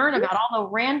 When you learn about all the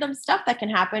random stuff that can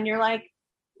happen, you're like,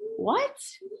 what?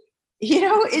 You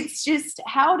know, it's just,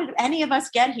 how did any of us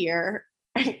get here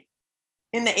in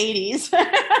the 80s?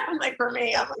 I'm like, for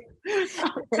me, I'm like,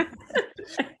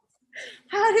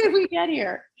 how did we get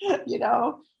here? You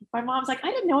know, my mom's like,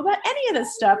 I didn't know about any of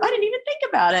this stuff. I didn't even think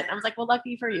about it. And I was like, well,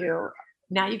 lucky for you.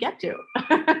 Now you get to.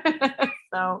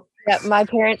 So yeah, my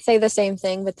parents say the same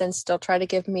thing, but then still try to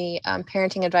give me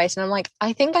parenting advice. And I'm like,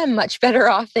 I think I'm much better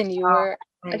off than you were.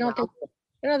 I don't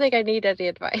think I need any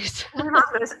advice.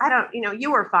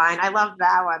 You were fine. I love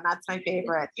that one. That's my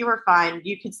favorite. You were fine.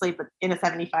 You could sleep in a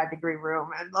 75-degree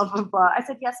room and blah, blah, blah. I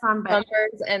said, yes, Mom.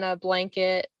 Comforts and a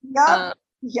blanket. Yeah.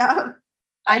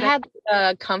 I had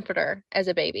a comforter as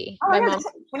a baby. Oh, my mom.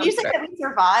 When you said that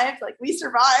we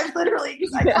survived, literally.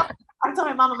 I told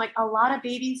my mom, I'm like, a lot of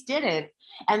babies didn't.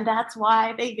 And that's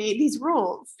why they made these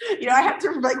rules. You know, I have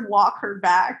to like walk her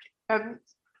back.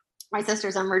 My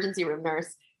sister's an emergency room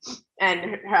nurse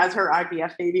and has her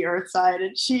IVF baby Earthside.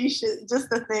 And she just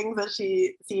the things that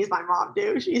she sees my mom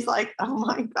do, she's like, oh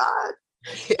my God.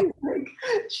 Yeah.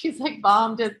 She's like,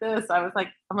 Mom did this. I'm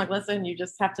like, listen, you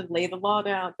just have to lay the law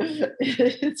down.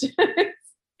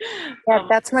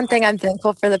 That's one thing I'm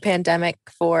thankful for the pandemic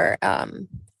for.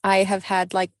 I have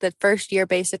had like the first year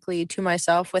basically to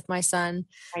myself with my son,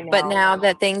 but now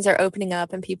that things are opening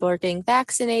up and people are getting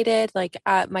vaccinated, like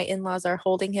my in-laws are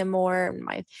holding him more, and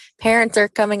my parents are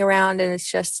coming around, and it's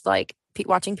just like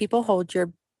watching people hold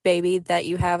your baby that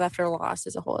you have after a loss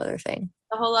is a whole other thing.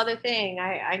 A whole other thing.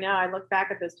 I know. I look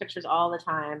back at those pictures all the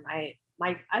time. I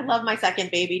love my second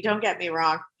baby. Don't get me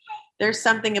wrong. There's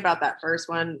something about that first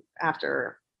one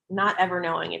after not ever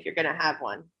knowing if you're going to have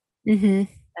one. Mm-hmm.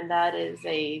 And that is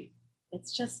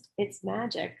it's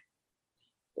magic.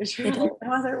 There's really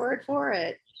no other word for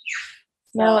it.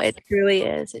 No, it truly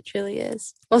is. It truly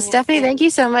is. Well, Stephanie, thank you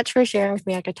so much for sharing with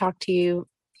me. I could talk to you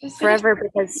forever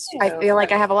because I feel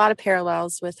like I have a lot of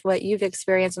parallels with what you've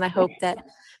experienced. And I hope that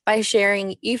by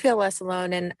sharing, you feel less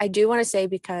alone. And I do want to say,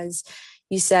 because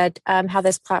you said how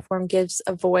this platform gives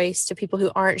a voice to people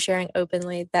who aren't sharing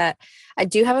openly, that I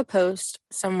do have a post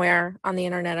somewhere on the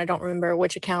internet. I don't remember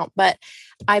which account, but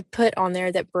I put on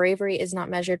there that bravery is not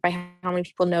measured by how many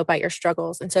people know about your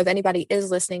struggles. And so if anybody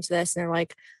is listening to this and they're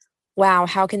like, wow,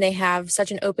 how can they have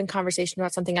such an open conversation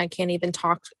about something I can't even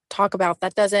talk about?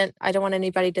 I don't want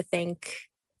anybody to think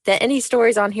that any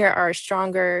stories on here are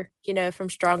stronger, from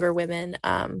stronger women.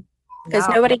 Because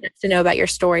nobody gets to know about your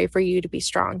story for you to be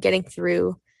strong. Getting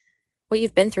through what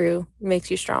you've been through makes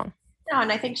you strong. No,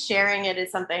 and I think sharing it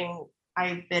is something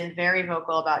I've been very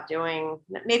vocal about doing.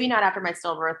 Maybe not after my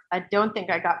stillbirth. I don't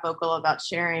think I got vocal about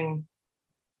sharing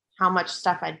how much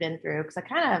stuff I'd been through, because I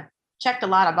kind of checked a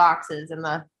lot of boxes in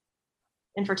the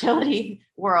infertility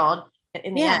world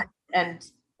in the end. And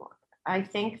I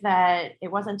think that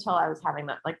it wasn't until I was having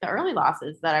the early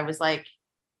losses that I was like,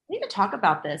 we need to talk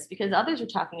about this because others are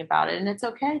talking about it and it's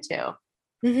okay too.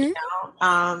 Mm-hmm.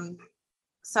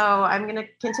 So I'm going to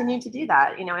continue to do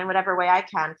that, in whatever way I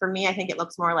can. For me, I think it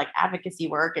looks more like advocacy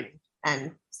work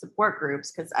and support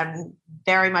groups because I'm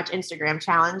very much Instagram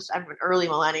challenged. I'm an early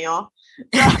millennial.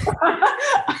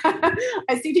 I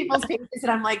see people's pages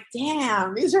and I'm like,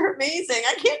 damn, these are amazing.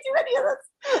 I can't do any of this.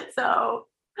 So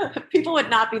people would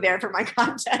not be there for my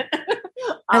content.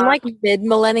 I'm like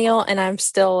mid-millennial and I'm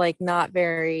still like not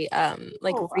very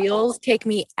reels take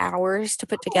me hours to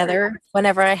put together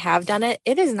whenever I have done it.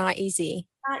 It is not easy.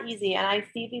 Not easy. And I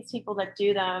see these people that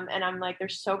do them and I'm like, they're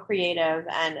so creative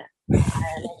and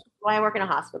I work in a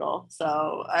hospital.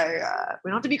 So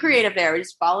we don't have to be creative there. We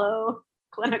just follow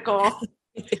clinical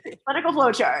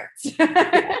flow charts.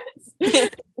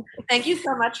 Thank you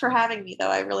so much for having me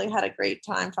though. I really had a great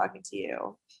time talking to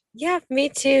you. Yeah, me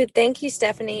too. Thank you,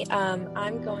 Stephanie.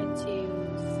 I'm going to